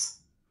coins.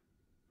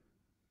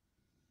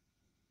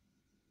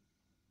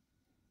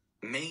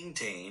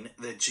 Maintain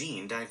the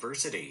gene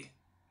diversity.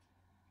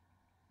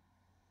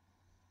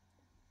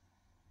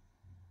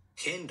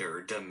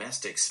 Hinder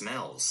domestic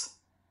smells.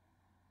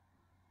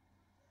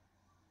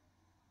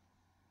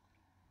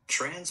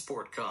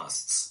 Transport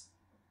costs.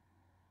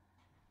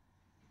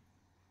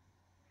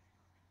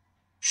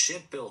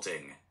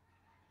 Shipbuilding.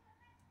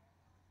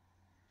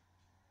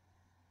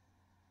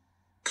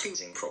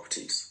 Cleansing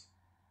properties.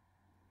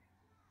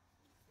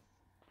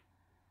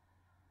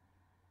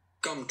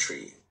 Gum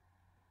tree.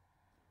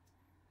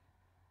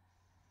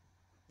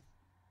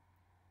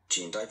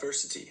 Gene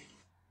diversity.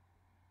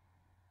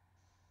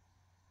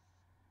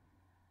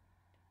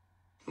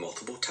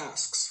 Multiple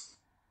tasks.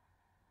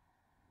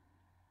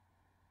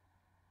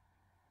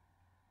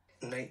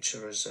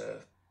 Nature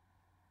reserve.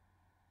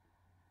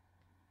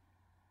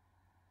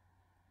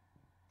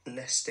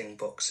 Nesting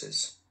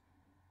boxes.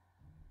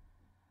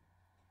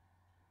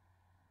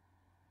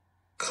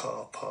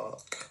 Car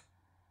park.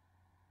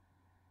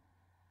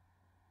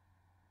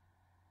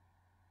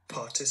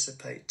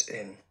 Participate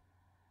in.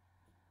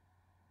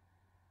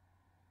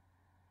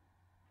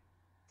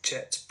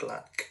 Jet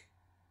black.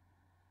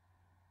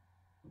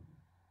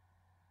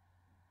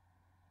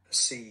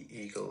 Sea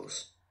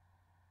eagles.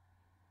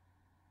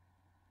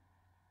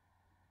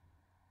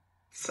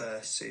 Fur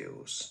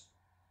seals.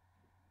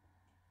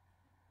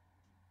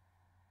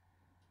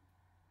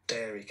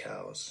 Dairy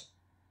cows.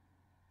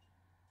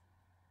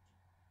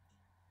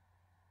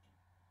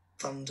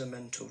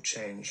 Fundamental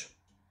change.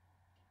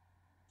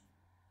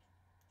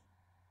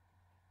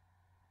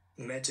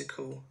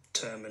 Medical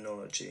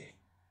terminology.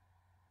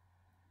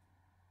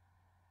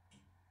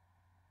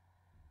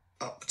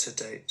 Up to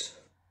date.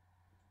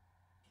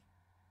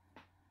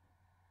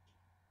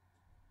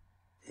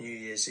 New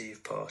Year's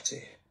Eve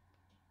party.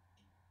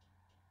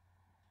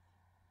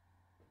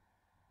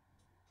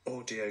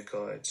 Audio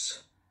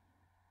guides.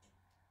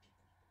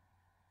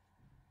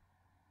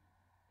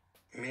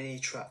 Mini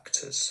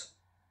tractors.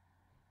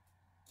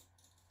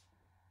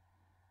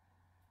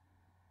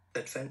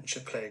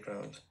 Adventure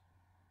playground.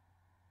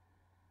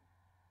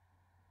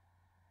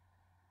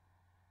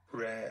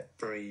 Rare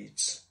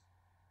breeds.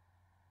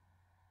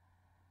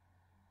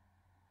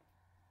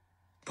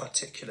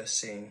 Particular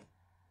scene.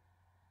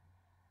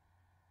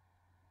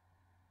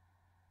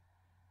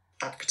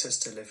 Actor's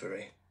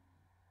delivery.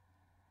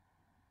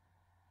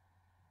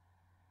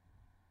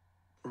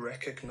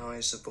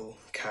 Recognizable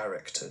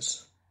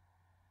characters.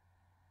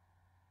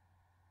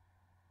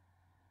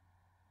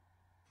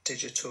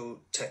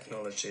 Digital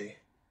technology.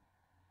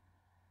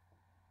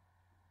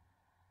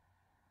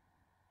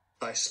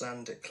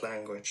 Icelandic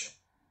language.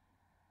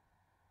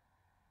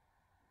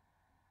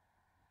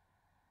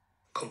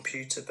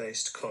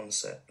 Computer-based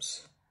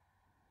concepts.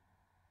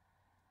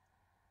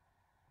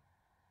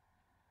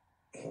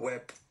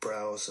 Web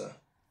browser.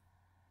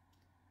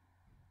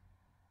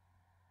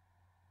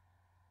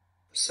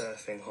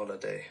 Surfing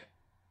holiday.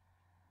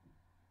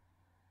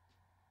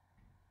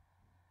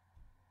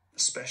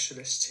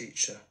 Specialist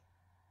teacher.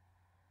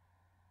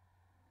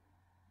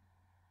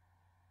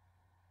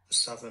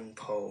 Southern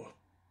Pole.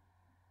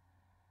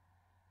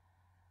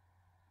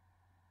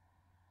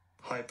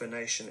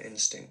 Hibernation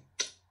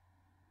instinct.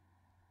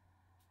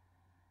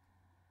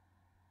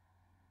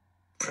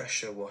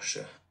 Pressure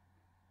washer.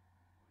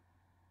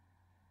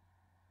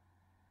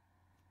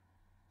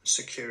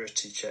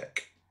 Security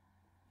check.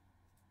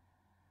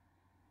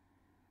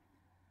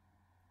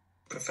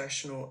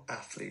 Professional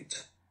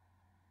athlete.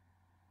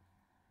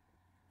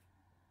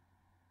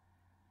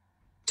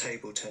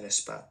 Table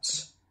tennis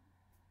bats.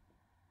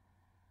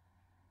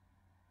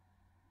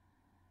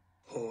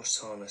 Horse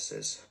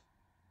harnesses.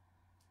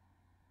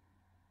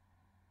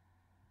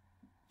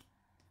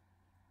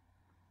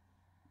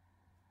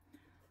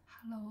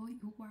 Hello，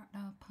油管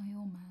的朋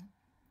友们，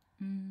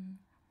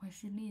我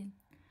是Lin，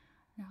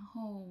然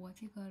后我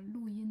这个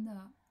录音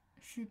的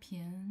视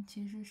频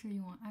其实是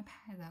用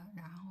iPad，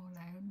 然后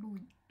来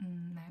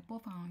来播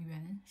放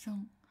原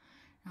声，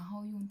然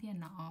后用电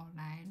脑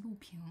来录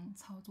屏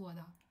操作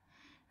的。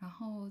然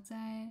后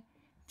在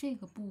这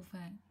个部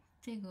分，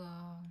这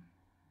个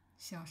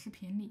小视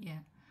频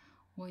里，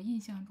我印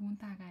象中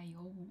大概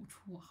有5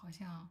处，好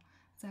像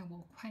在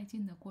我快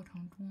进的过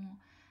程中，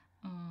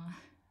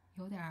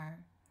有点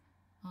儿。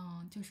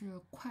就是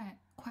快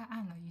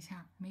按了一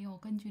下，没有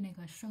根据那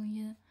个声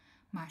音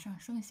马上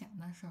声响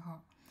的时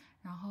候，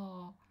然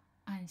后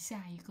按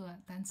下一个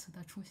单词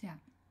的出现。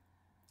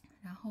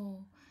然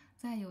后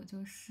再有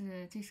就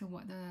是，这是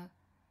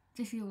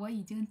我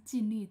已经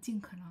尽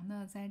可能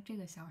的在这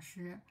个小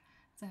时，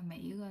在每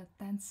一个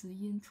单词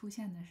音出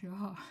现的时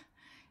候，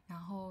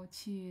然后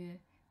去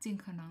尽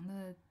可能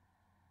的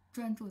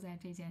专注在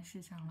这件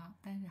事上了，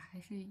但是还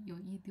是有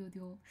一丢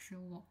丢失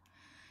误。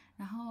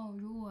然后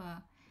如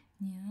果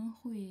您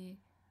会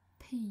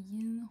配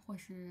音或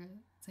是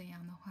怎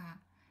样的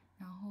话，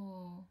然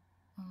后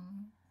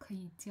可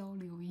以交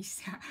流一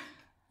下，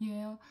因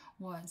为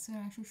我虽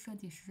然是设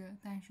计师，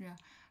但是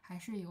还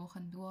是有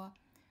很多，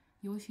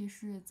尤其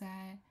是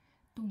在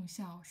动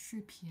效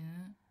视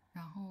频，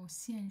然后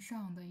线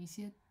上的一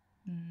些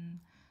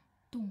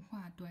动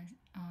画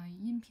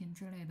音频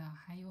之类的，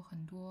还有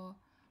很多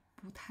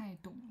不太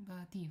懂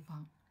的地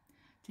方。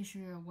这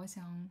是我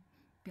想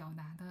表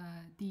达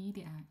的第一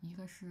点，一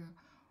个是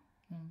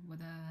我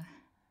的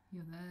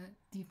有的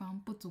地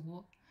方不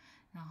足，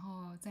然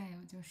后再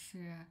有就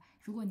是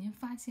如果您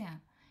发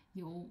现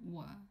有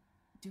我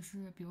就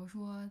是比如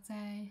说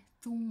在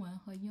中文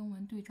和英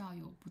文对照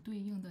有不对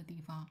应的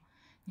地方，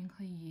您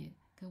可以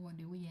给我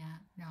留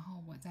言，然后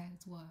我再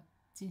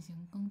进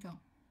行更正。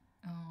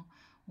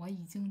我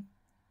已经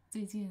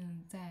最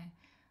近在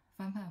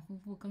反复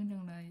复更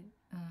正了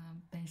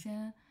本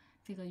身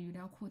这个语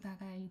料库大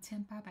概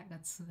1800个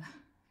词，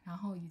然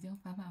后已经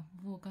反复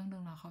复更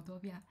正了好多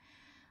遍，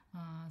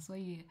所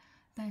以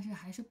但是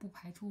还是不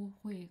排除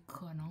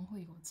可能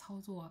会有操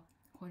作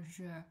或者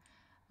是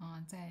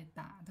在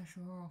打的时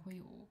候会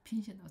有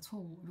拼写的错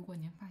误，如果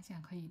您发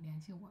现可以联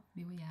系我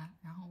留言，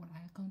然后我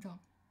来更正。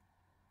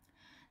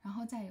然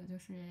后再有就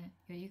是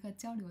有一个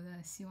交流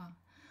的希望，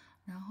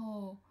然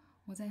后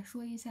我再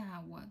说一下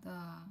我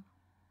的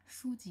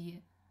书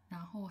籍，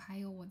然后还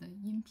有我的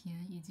音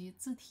频以及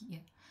字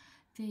体，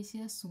这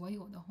些所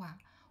有的话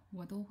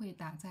我都会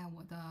打在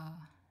我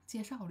的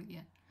介绍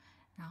里。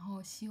然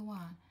后希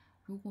望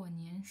如果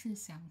您是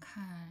想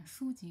看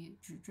书籍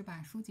纸质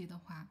版书籍的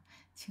话，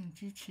请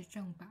支持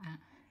正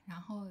版。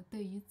然后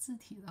对于字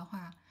体的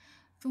话，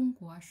中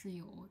国是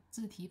有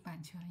字体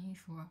版权一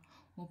说，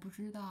我不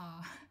知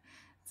道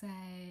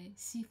在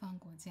西方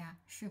国家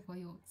是否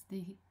有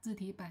字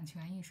体版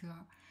权一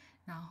说，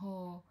然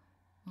后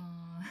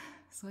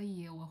所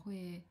以我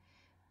会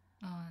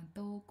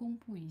都公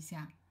布一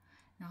下。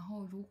然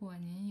后如果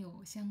您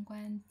有相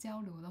关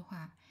交流的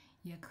话，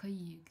也可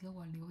以给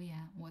我留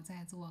言，我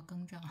再做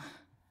更正。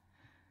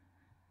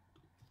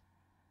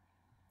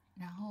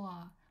然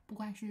后不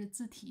管是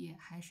字体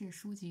还是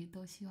书籍，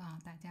都希望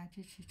大家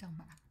支持正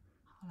版。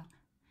好了，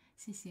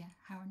谢谢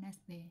 ，Have a nice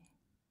day。